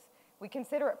finances. We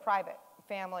consider it private,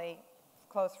 family,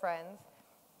 close friends.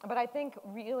 But I think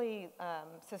really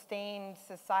sustained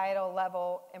societal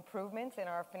level improvements in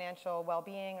our financial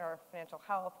well-being or financial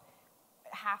health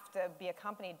have to be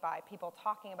accompanied by people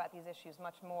talking about these issues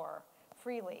much more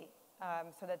freely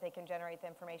so that they can generate the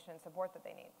information and support that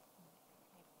they need.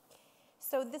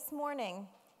 So this morning,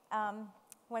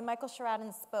 when Michael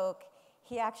Sheridan spoke,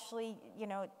 he actually,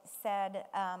 said,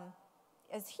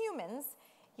 as humans,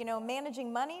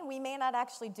 managing money, we may not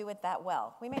actually do it that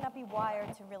well. We may not be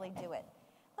wired to really do it.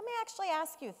 Let me actually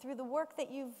ask you, through the work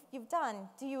that you've done,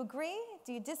 do you agree?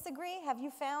 Do you disagree? Have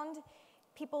you found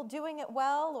people doing it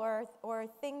well, or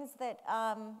things that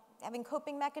having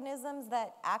coping mechanisms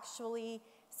that actually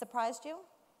surprised you?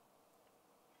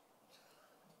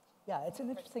 Yeah, it's an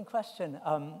interesting question.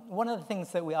 One of the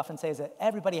things that we often say is that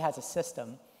everybody has a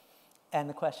system, and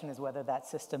the question is whether that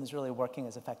system is really working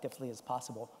as effectively as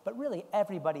possible. But really,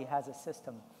 everybody has a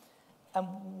system. And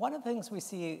one of the things we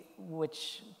see,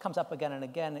 which comes up again and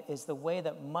again, is the way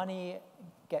that money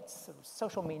gets sort of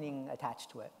social meaning attached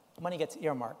to it. Money gets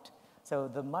earmarked. So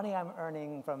the money I'm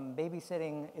earning from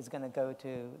babysitting is going to go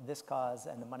to this cause,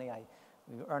 and the money I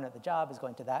earn at the job is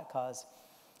going to that cause.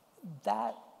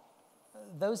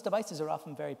 Those devices are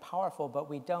often very powerful, but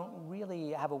we don't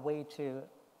really have a way to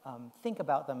think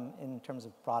about them in terms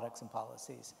of products and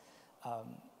policies.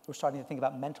 We're starting to think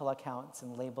about mental accounts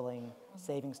and labeling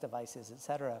savings devices, et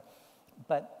cetera.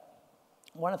 But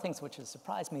one of the things which has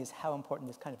surprised me is how important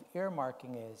this kind of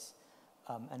earmarking is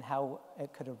and how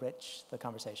it could enrich the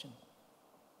conversation.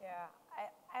 Yeah,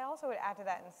 I also would add to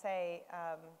that and say,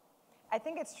 I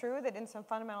think it's true that in some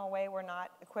fundamental way we're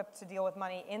not equipped to deal with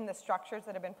money in the structures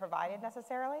that have been provided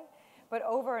necessarily. But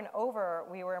over and over,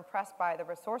 we were impressed by the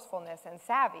resourcefulness and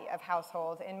savvy of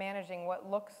households in managing what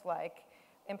looks like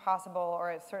impossible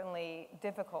or certainly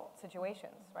difficult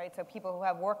situations, right? So people who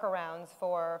have workarounds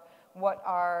for what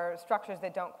are structures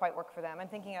that don't quite work for them. I'm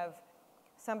thinking of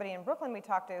somebody in Brooklyn we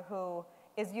talked to who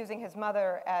is using his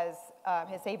mother as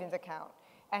his savings account.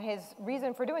 And his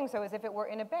reason for doing so is if it were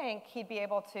in a bank, he'd be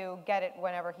able to get it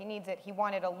whenever he needs it. He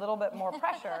wanted a little bit more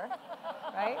pressure,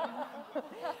 right?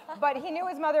 But he knew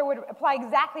his mother would apply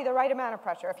exactly the right amount of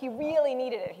pressure. If he really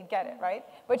needed it, he'd get it, right?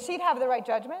 But she'd have the right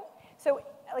judgment. So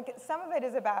like some of it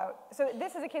is about, so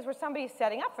this is a case where somebody's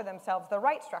setting up for themselves the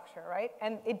right structure, right?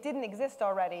 And it didn't exist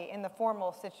already in the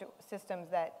formal systems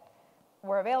that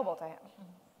were available to him.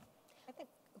 I think,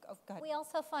 oh, go ahead. We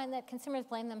also find that consumers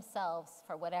blame themselves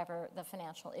for whatever the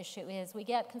financial issue is. We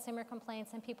get consumer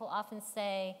complaints and people often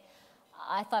say,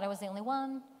 I thought I was the only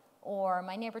one, or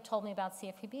my neighbor told me about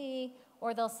CFPB,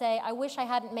 or they'll say, I wish I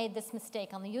hadn't made this mistake.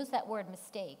 And they'll use that word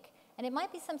mistake. And it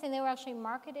might be something they were actually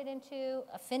marketed into,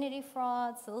 affinity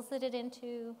fraud, solicited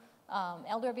into,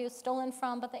 elder abuse, stolen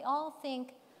from, but they all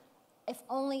think, if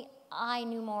only I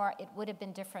knew more, it would have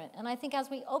been different. And I think as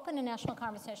we open a national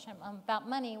conversation about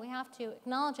money, we have to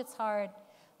acknowledge it's hard,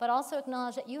 but also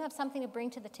acknowledge that you have something to bring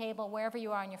to the table wherever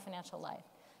you are in your financial life.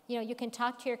 You know, you can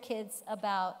talk to your kids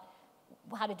about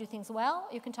how to do things well.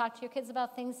 You can talk to your kids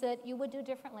about things that you would do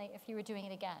differently if you were doing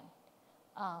it again.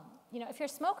 If you're a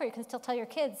smoker, you can still tell your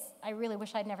kids, I really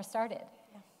wish I'd never started.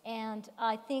 Yeah. And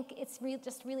I think it's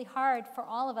just really hard for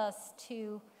all of us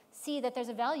to see that there's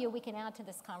a value we can add to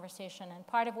this conversation. And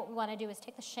part of what we want to do is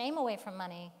take the shame away from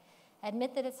money,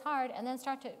 admit that it's hard, and then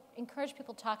start to encourage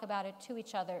people to talk about it to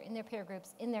each other, in their peer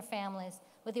groups, in their families,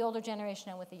 with the older generation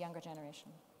and with the younger generation.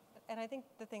 And I think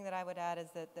the thing that I would add is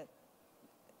that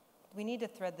we need to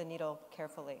thread the needle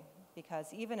carefully,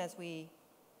 because even as we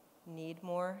need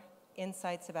more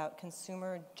insights about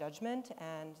consumer judgment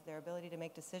and their ability to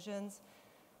make decisions,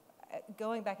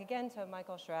 going back again to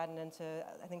Michael Schraden and to,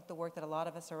 I think, the work that a lot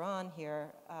of us are on here,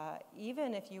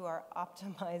 even if you are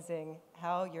optimizing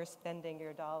how you're spending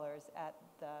your dollars at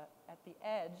the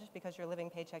edge because you're living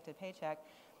paycheck to paycheck,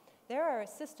 there are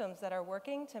systems that are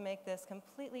working to make this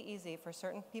completely easy for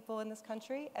certain people in this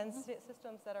country, and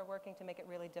systems that are working to make it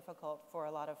really difficult for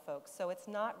a lot of folks. So it's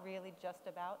not really just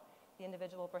about the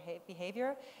individual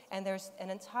behavior, and there's an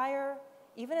entire,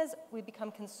 even as we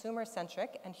become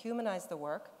consumer-centric and humanize the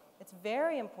work, it's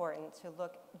very important to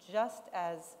look just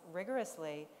as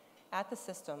rigorously at the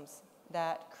systems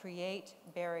that create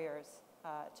barriers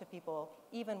to people,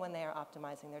 even when they are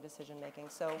optimizing their decision-making.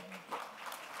 So.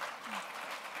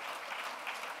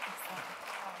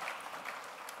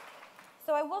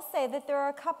 So I will say that there are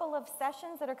a couple of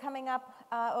sessions that are coming up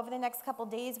over the next couple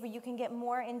days where you can get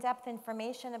more in-depth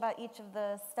information about each of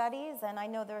the studies. And I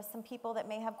know there are some people that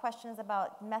may have questions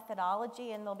about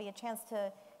methodology, and there'll be a chance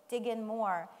to dig in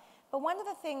more. But one of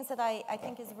the things that I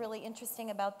think is really interesting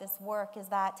about this work is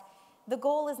that the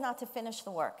goal is not to finish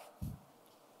the work.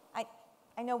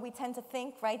 I know we tend to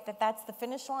think, right, that that's the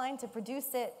finish line, to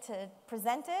produce it, to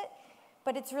present it,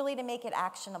 but it's really to make it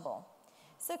actionable.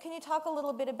 So can you talk a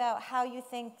little bit about how you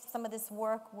think some of this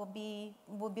work will be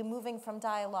moving from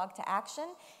dialogue to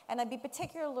action? And I'd be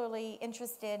particularly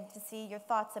interested to see your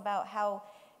thoughts about how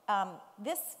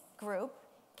this group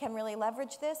can really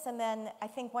leverage this. And then I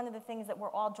think one of the things that we're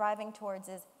all driving towards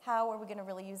is how are we going to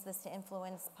really use this to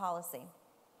influence policy?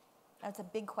 That's a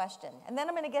big question. And then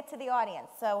I'm going to get to the audience.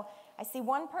 So I see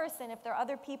one person. If there are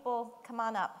other people, come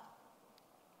on up.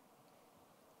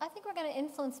 I think we're going to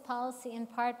influence policy in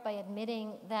part by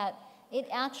admitting that it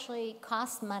actually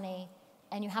costs money,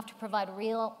 and you have to provide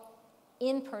real,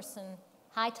 in-person,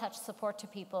 high-touch support to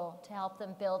people to help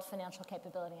them build financial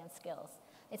capability and skills.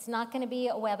 It's not going to be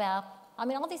a web app. I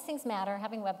mean, all these things matter.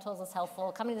 Having web tools is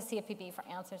helpful. Coming to the CFPB for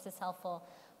answers is helpful.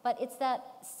 But it's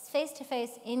that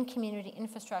face-to-face, in-community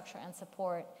infrastructure and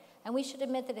support. And we should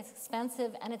admit that it's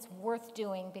expensive and it's worth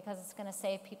doing because it's going to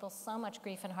save people so much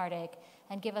grief and heartache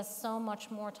and give us so much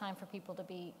more time for people to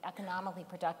be economically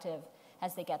productive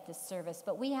as they get this service.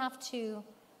 But we have to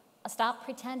stop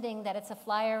pretending that it's a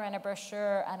flyer and a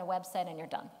brochure and a website and you're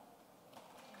done.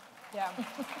 Yeah.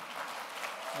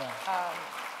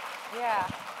 Yeah.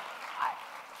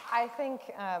 I think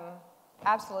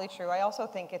absolutely true. I also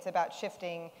think it's about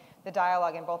shifting the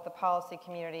dialogue in both the policy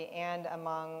community and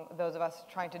among those of us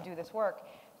trying to do this work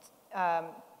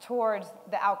towards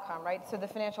the outcome, right? So the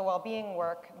financial well-being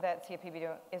work that CFPB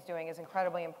is doing is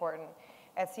incredibly important.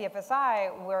 At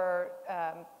CFSI, we're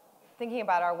thinking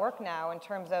about our work now in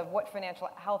terms of what financial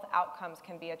health outcomes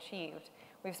can be achieved.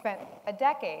 We've spent a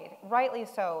decade, rightly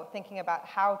so, thinking about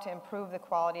how to improve the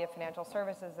quality of financial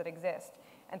services that exist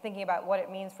and thinking about what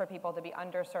it means for people to be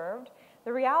underserved.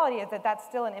 The reality is that that's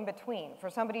still an in-between. For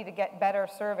somebody to get better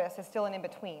service is still an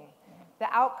in-between.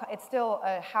 It's still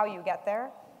how you get there.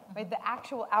 Right? The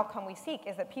actual outcome we seek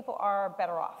is that people are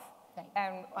better off. Right.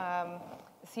 And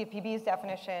CFPB's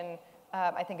definition,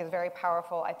 I think, is very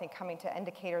powerful. I think coming to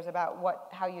indicators about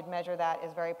how you'd measure that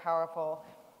is very powerful.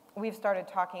 We've started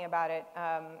talking about it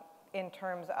in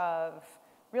terms of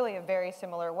really a very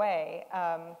similar way.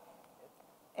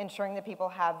 Ensuring that people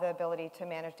have the ability to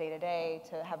manage day-to-day,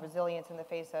 to have resilience in the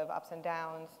face of ups and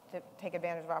downs, to take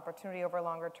advantage of opportunity over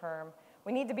longer term.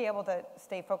 We need to be able to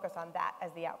stay focused on that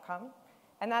as the outcome.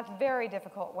 And that's very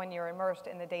difficult when you're immersed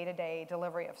in the day-to-day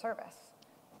delivery of service.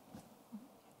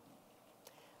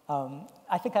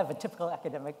 I think I have a typical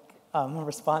academic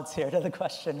response here to the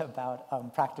question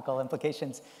about practical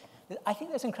implications. I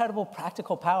think there's incredible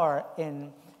practical power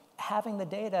in having the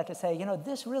data to say,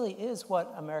 this really is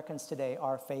what Americans today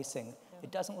are facing. Yeah.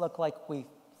 It doesn't look like we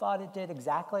thought it did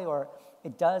exactly, or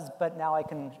it does, but now I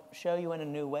can show you in a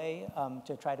new way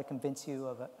to try to convince you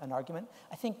of an argument.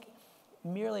 I think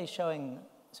merely showing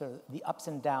sort of the ups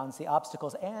and downs, the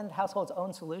obstacles, and households'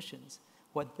 own solutions,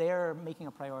 what they're making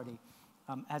a priority,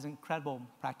 has incredible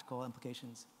practical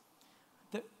implications.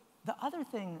 The other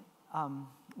thing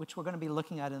which we're going to be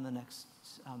looking at in the next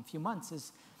few months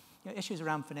is issues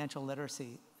around financial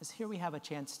literacy. Is here we have a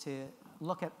chance to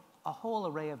look at a whole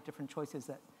array of different choices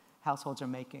that households are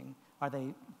making. Are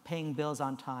they paying bills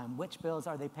on time? Which bills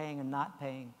are they paying and not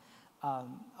paying? A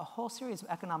whole series of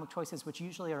economic choices which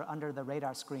usually are under the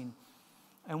radar screen.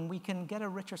 And we can get a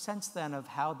richer sense then of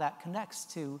how that connects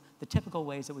to the typical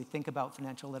ways that we think about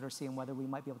financial literacy and whether we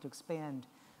might be able to expand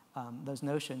those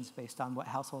notions based on what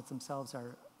households themselves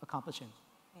are accomplishing.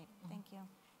 Great, thank you.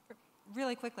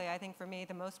 Really quickly, I think for me,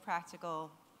 the most practical,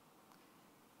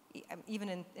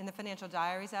 even in the financial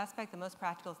diaries aspect, the most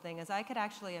practical thing is I could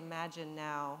actually imagine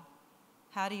now,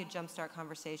 how do you jumpstart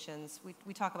conversations?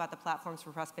 We talk about the platforms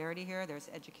for prosperity here. There's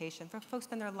education. Folks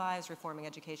spend their lives reforming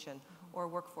education or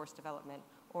workforce development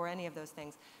or any of those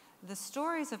things. The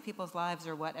stories of people's lives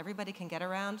are what everybody can get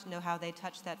around, know how they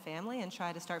touch that family, and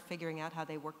try to start figuring out how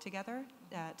they work together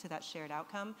to that shared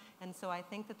outcome. And so I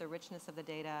think that the richness of the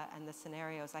data and the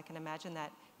scenarios, I can imagine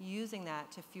that using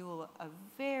that to fuel a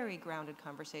very grounded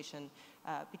conversation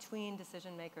between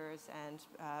decision makers and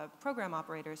program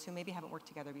operators who maybe haven't worked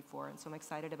together before. And so I'm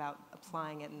excited about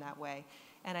applying it in that way.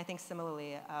 And I think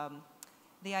similarly,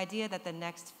 the idea that the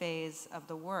next phase of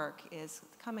the work is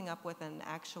coming up with an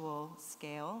actual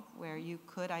scale where you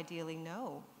could ideally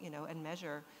know, and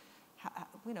measure,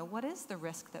 what is the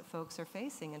risk that folks are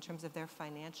facing in terms of their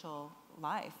financial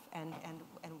life, and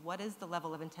what is the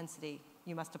level of intensity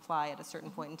you must apply at a certain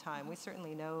point in time. We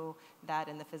certainly know that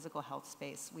in the physical health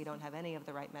space. We don't have any of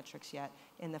the right metrics yet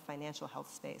in the financial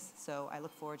health space. So I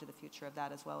look forward to the future of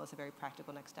that as well as a very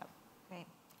practical next step. Great.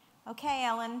 Okay,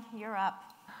 Ellen, you're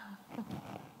up.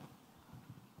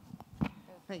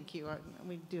 Thank you.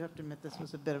 We do have to admit this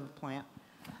was a bit of a plant,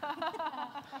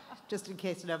 just in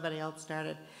case nobody else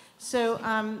started. So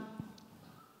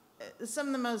some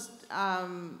of the most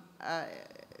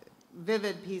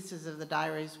vivid pieces of the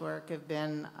diary's work have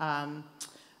been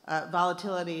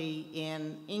volatility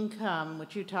in income,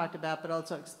 which you talked about, but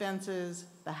also expenses,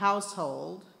 the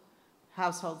household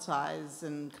size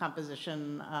and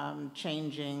composition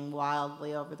changing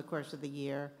wildly over the course of the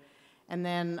year. And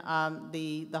then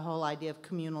the whole idea of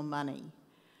communal money,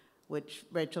 which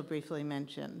Rachel briefly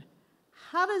mentioned.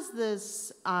 How does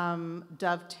this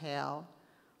dovetail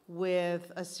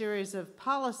with a series of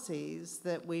policies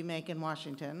that we make in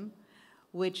Washington,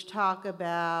 which talk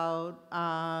about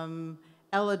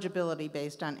eligibility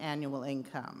based on annual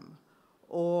income,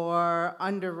 or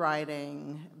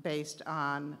underwriting based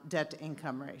on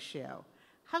debt-to-income ratio?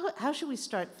 How should we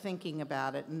start thinking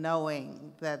about it,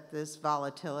 knowing that this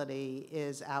volatility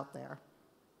is out there?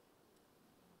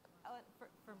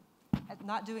 For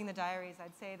not doing the diaries,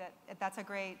 I'd say that that's a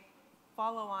great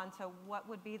follow-on to what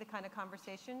would be the kind of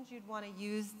conversations you'd want to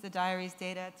use the diaries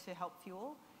data to help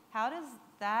fuel. How does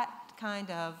that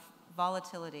kind of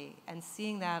volatility and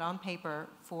seeing that on paper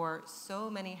for so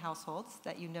many households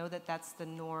that you know that that's the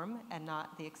norm and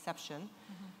not the exception,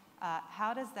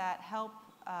 how does that help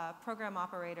program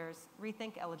operators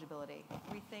rethink eligibility,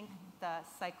 rethink the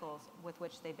cycles with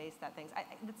which they base that things?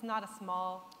 It's not a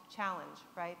small challenge,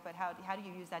 right? But how do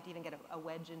you use that to even get a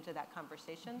wedge into that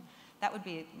conversation? That would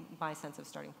be my sense of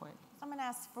starting point. So I'm going to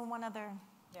ask for one other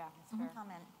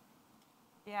comment.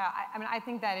 Yeah, I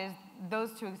think that is,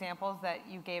 those two examples that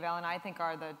you gave, Ellen, I think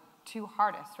are the two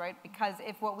hardest, right? Because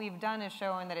if what we've done is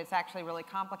showing that it's actually really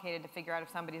complicated to figure out if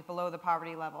somebody's below the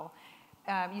poverty level,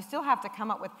 you still have to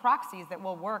come up with proxies that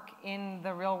will work in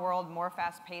the real world, more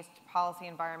fast-paced policy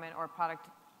environment or product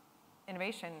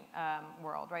innovation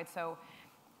world, right? So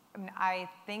I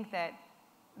think that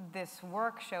this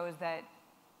work shows that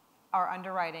our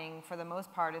underwriting, for the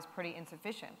most part, is pretty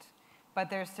insufficient. But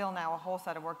there's still now a whole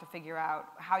set of work to figure out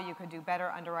how you could do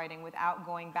better underwriting without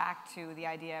going back to the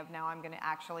idea of now I'm going to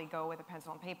actually go with a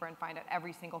pencil and paper and find out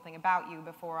every single thing about you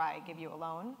before I give you a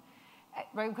loan.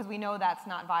 Right, because we know that's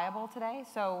not viable today.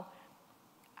 So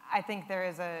I think there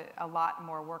is a lot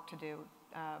more work to do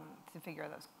to figure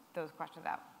those questions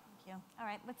out. Thank you. All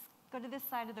right, let's go to this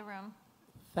side of the room.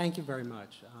 Thank you very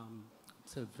much.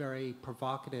 It's a very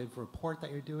provocative report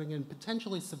that you're doing and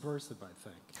potentially subversive, I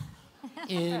think.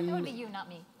 That would be you, not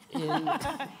me. You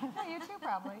too,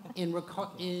 probably.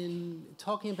 In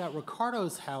talking about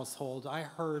Ricardo's household, I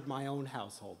heard my own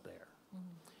household there.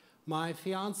 My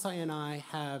fiance and I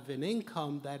have an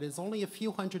income that is only a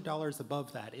few $100s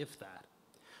above that, if that.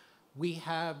 We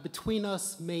have between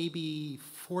us maybe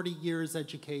 40 years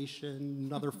education,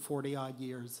 another 40-odd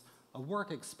years of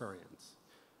work experience.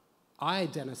 I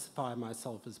identify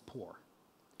myself as poor.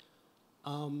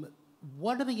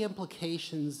 What are the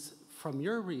implications from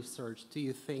your research, do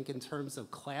you think, in terms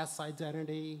of class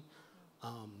identity,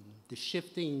 the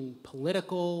shifting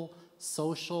political,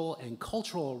 social, and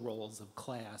cultural roles of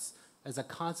class as a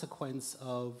consequence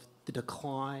of the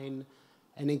decline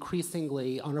an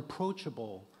increasingly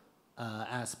unapproachable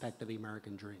aspect of the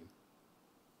American dream?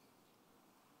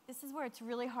 This is where it's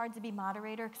really hard to be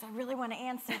moderator because I really want to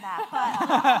answer that,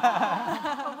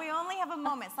 but we only have a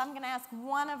moment, so I'm going to ask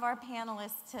one of our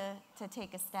panelists to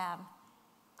take a stab.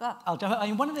 Go. I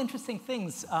mean, one of the interesting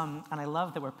things, and I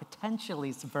love that we're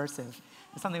potentially subversive,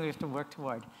 it's something we have to work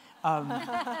toward.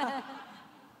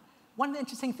 One of the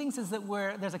interesting things is that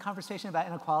there's a conversation about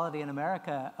inequality in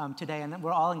America today, and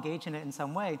we're all engaged in it in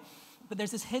some way. But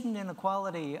there's this hidden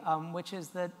inequality, which is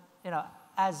that,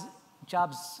 as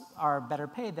jobs are better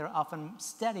paid, they're often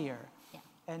steadier. Yeah.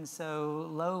 And so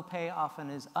low pay often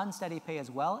is unsteady pay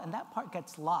as well, and that part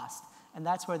gets lost. And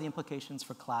that's where the implications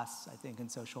for class, I think,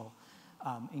 and social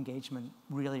engagement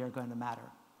really are going to matter.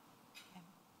 Okay.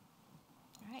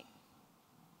 All right.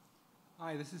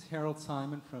 Hi, this is Harold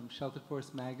Simon from Shelter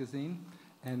Force Magazine,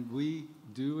 and we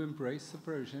do embrace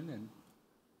subversion and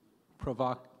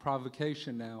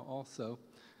provocation now also.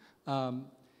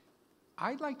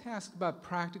 I'd like to ask about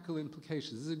practical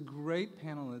implications. This is a great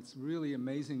panel, and it's really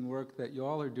amazing work that you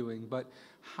all are doing, but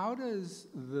how does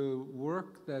the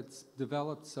work that's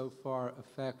developed so far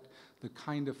affect the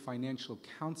kind of financial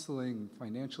counseling,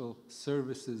 financial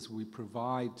services we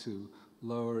provide to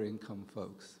lower income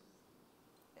folks?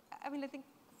 I mean, I think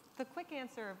the quick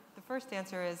answer, the first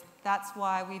answer is that's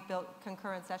why we built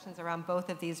concurrent sessions around both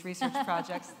of these research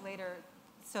projects later.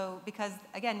 So, because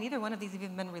again, neither one of these have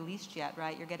even been released yet,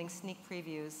 right? You're getting sneak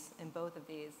previews in both of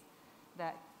these.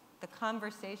 That the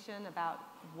conversation about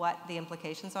what the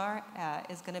implications are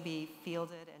is going to be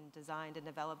fielded and designed and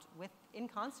developed in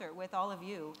concert with all of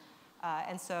you.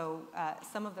 And so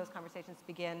some of those conversations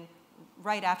begin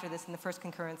right after this in the first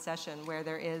concurrent session, where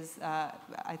there is,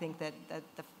 I think that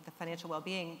the Financial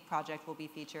Wellbeing Project will be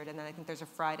featured, and then I think there's a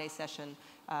Friday session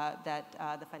that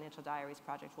the Financial Diaries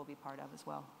Project will be part of as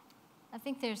well. I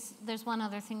think there's one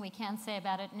other thing we can say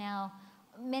about it now.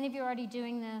 Many of you are already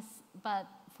doing this, but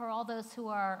for all those who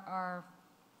are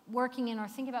working in or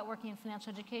thinking about working in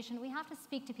financial education, we have to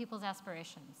speak to people's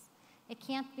aspirations. It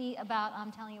can't be about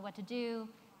I'm telling you what to do,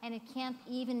 and it can't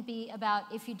even be about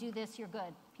if you do this, you're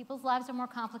good. People's lives are more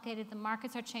complicated. The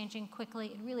markets are changing quickly.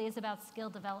 It really is about skill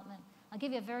development. I'll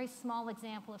give you a very small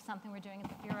example of something we're doing at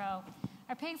the Bureau.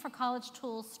 Our Paying for College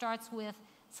tool starts with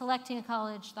selecting a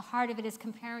college. The heart of it is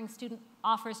comparing student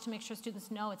offers to make sure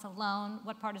students know it's a loan,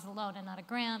 what part is a loan and not a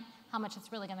grant, how much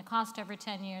it's really going to cost over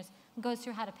 10 years, and goes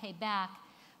through how to pay back.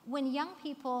 When young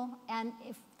people, and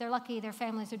if they're lucky, their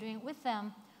families are doing it with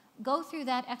them, go through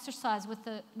that exercise with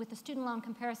the student loan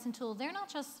comparison tool, they're not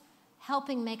just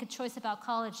helping make a choice about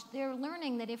college, they're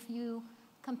learning that if you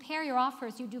compare your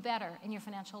offers, you do better in your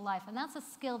financial life. And that's a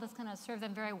skill that's going to serve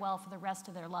them very well for the rest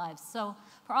of their lives. So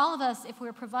for all of us, if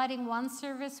we're providing one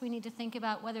service, we need to think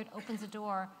about whether it opens a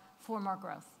door for more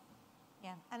growth.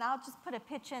 Yeah, and I'll just put a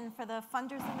pitch in for the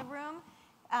funders in the room.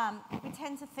 We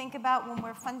tend to think about when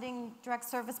we're funding direct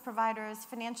service providers,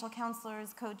 financial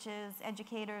counselors, coaches,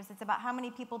 educators, it's about how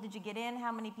many people did you get in,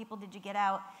 how many people did you get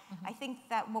out. Mm-hmm. I think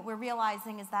that what we're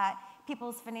realizing is that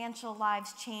people's financial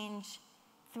lives change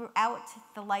throughout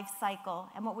the life cycle.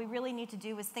 And what we really need to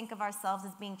do is think of ourselves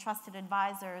as being trusted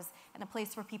advisors and a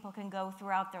place where people can go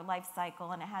throughout their life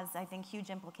cycle. And it has, I think, huge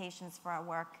implications for our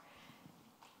work.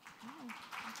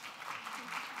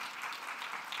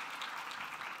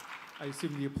 I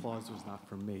assume the applause was not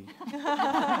from me.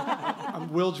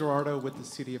 I'm Will Gerardo with the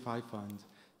CDFI Fund.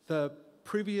 The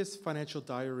previous financial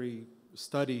diary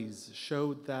studies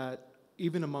showed that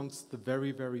even amongst the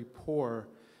very, very poor,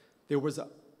 there was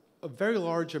a very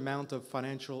large amount of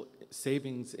financial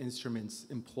savings instruments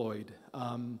employed,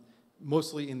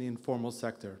 mostly in the informal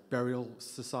sector, burial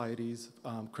societies,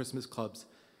 Christmas clubs.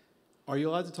 Are you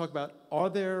allowed to talk about, are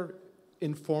there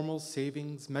informal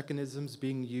savings mechanisms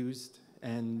being used,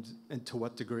 and to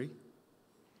what degree?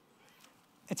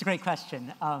 It's a great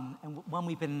question, and one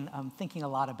we've been thinking a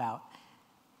lot about.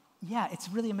 Yeah, it's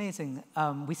really amazing.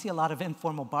 We see a lot of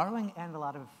informal borrowing and a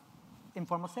lot of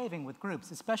informal saving with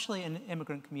groups, especially in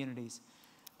immigrant communities.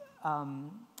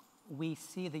 We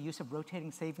see the use of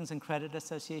rotating savings and credit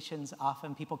associations,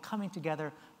 often people coming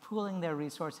together, pooling their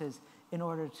resources in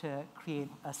order to create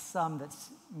a sum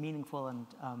that's meaningful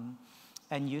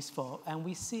and useful. And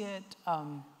we see it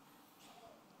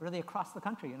really across the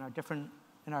country in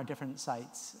our different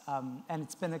sites. And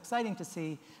it's been exciting to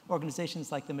see organizations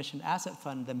like the Mission Asset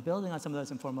Fund, them building on some of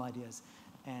those informal ideas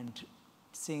and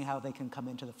seeing how they can come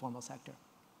into the formal sector.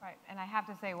 Right, and I have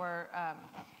to say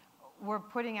we're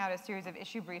putting out a series of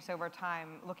issue briefs over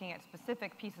time looking at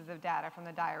specific pieces of data from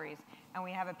the diaries, and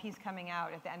we have a piece coming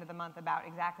out at the end of the month about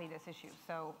exactly this issue,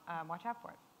 so watch out for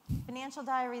it.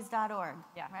 Financialdiaries.org,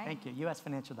 Yeah, right? thank you. U.S.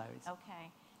 Financial Diaries.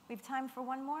 Okay. We have time for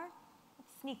one more?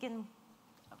 Let's sneak in.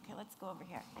 Okay, let's go over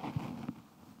here.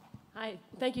 Hi,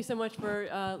 thank you so much for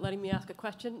letting me ask a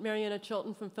question. Mariana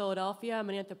Chilton from Philadelphia. I'm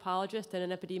an anthropologist and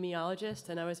an epidemiologist,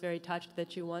 and I was very touched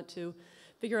that you want to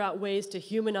figure out ways to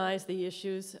humanize the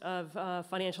issues of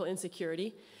financial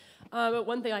insecurity. But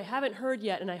one thing I haven't heard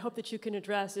yet, and I hope that you can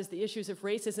address, is the issues of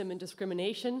racism and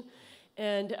discrimination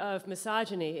and of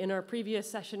misogyny. In our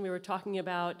previous session, we were talking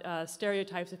about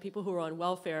stereotypes of people who are on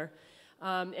welfare,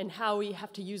 and how we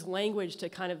have to use language to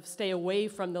kind of stay away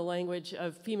from the language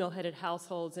of female-headed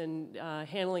households and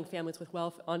handling families with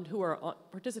who are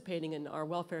participating in our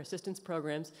welfare assistance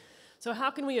programs. So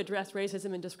how can we address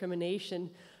racism and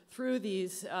discrimination through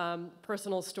these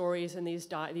personal stories and these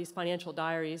financial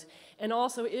diaries? And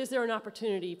also, is there an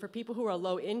opportunity for people who are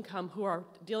low income, who are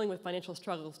dealing with financial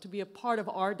struggles, to be a part of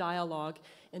our dialogue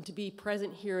and to be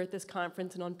present here at this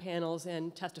conference and on panels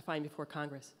and testifying before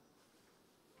Congress?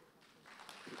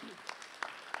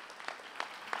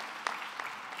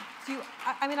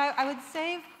 I would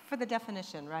say for the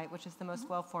definition, right, which is the most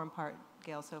well-formed part,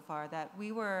 Gail, so far, that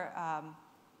we were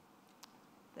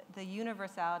the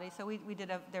universality. So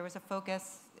there was a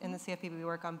focus in the CFPB. We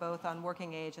work on both on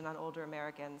working age and on older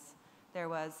Americans. There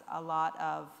was a lot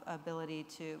of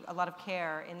a lot of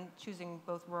care in choosing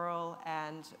both rural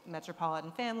and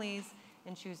metropolitan families,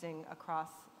 in choosing across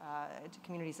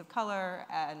communities of color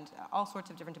and all sorts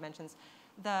of different dimensions.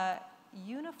 The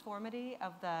uniformity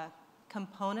of the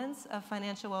components of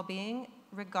financial well-being,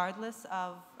 regardless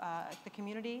of the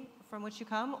community from which you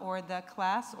come or the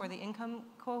class or the income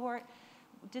cohort,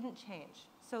 didn't change.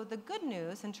 So the good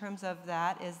news in terms of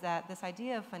that is that this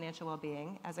idea of financial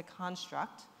well-being as a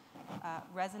construct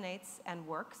resonates and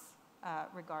works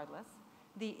regardless.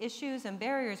 The issues and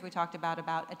barriers we talked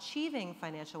about achieving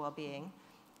financial well-being,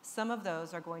 some of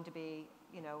those are going to be,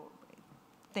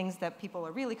 things that people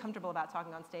are really comfortable about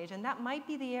talking on stage, and that might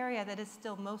be the area that is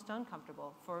still most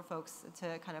uncomfortable for folks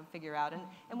to kind of figure out.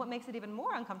 And what makes it even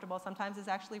more uncomfortable sometimes is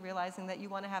actually realizing that you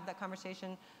want to have that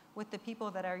conversation with the people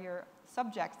that are your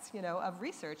subjects, of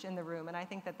research in the room, and I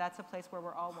think that that's a place where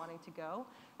we're all wanting to go.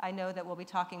 I know that we'll be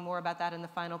talking more about that in the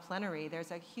final plenary.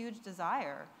 There's a huge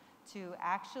desire to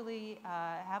actually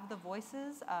have the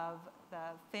voices of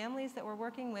the families that we're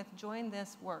working with join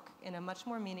this work in a much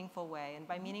more meaningful way. And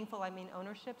by meaningful, I mean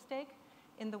ownership stake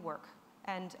in the work.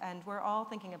 And we're all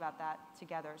thinking about that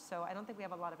together. So I don't think we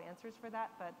have a lot of answers for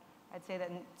that, but I'd say that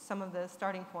in some of the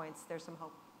starting points, there's some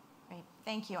hope. Great,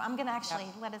 thank you. I'm gonna actually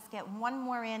let us get one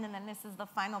more in, and then this is the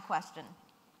final question.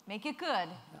 Make it good.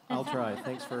 I'll try.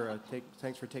 Thanks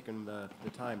for taking the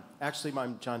time. Actually,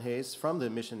 I'm John Hayes from the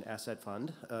Mission Asset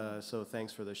Fund, so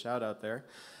thanks for the shout out there.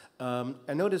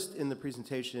 I noticed in the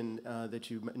presentation that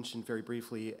you mentioned very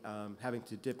briefly having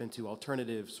to dip into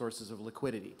alternative sources of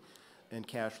liquidity and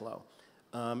cash flow.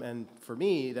 And for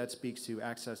me, that speaks to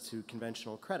access to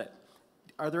conventional credit.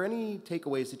 Are there any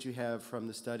takeaways that you have from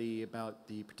the study about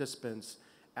the participants'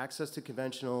 access to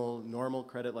conventional, normal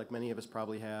credit like many of us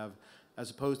probably have,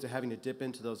 as opposed to having to dip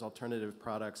into those alternative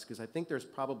products? Because I think there's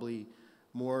probably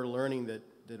more learning that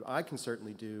I can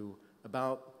certainly do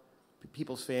about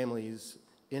people's families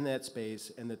in that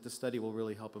space, and that the study will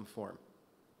really help inform.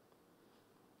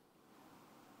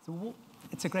 So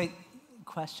it's a great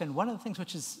question. One of the things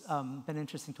which has been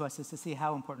interesting to us is to see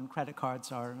how important credit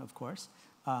cards are, of course.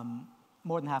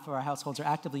 More than half of our households are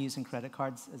actively using credit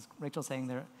cards. As Rachel's saying,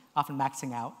 they're often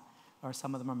maxing out, or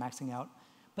some of them are maxing out.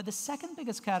 But the second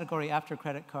biggest category after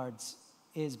credit cards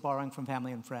is borrowing from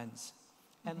family and friends,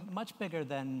 and much bigger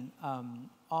than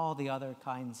all the other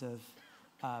kinds of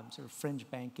sort of fringe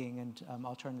banking and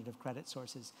alternative credit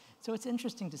sources. So it's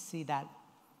interesting to see that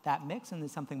mix, and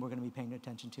it's something we're going to be paying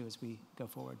attention to as we go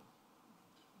forward.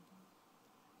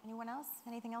 Anyone else?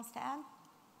 Anything else to add?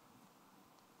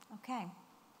 Okay.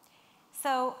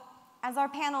 So as our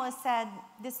panelists said,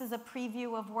 this is a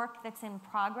preview of work that's in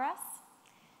progress.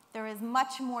 There is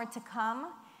much more to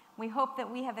come. We hope that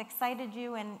we have excited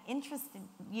you and interested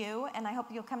you, and I hope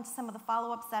you'll come to some of the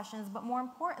follow-up sessions, but more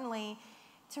importantly,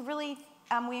 to really,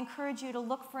 we encourage you to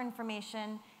look for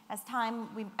information as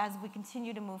we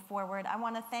continue to move forward. I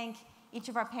want to thank each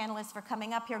of our panelists for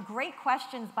coming up here. Great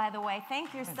questions, by the way.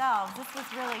 Thank yourselves. This was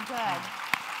really good.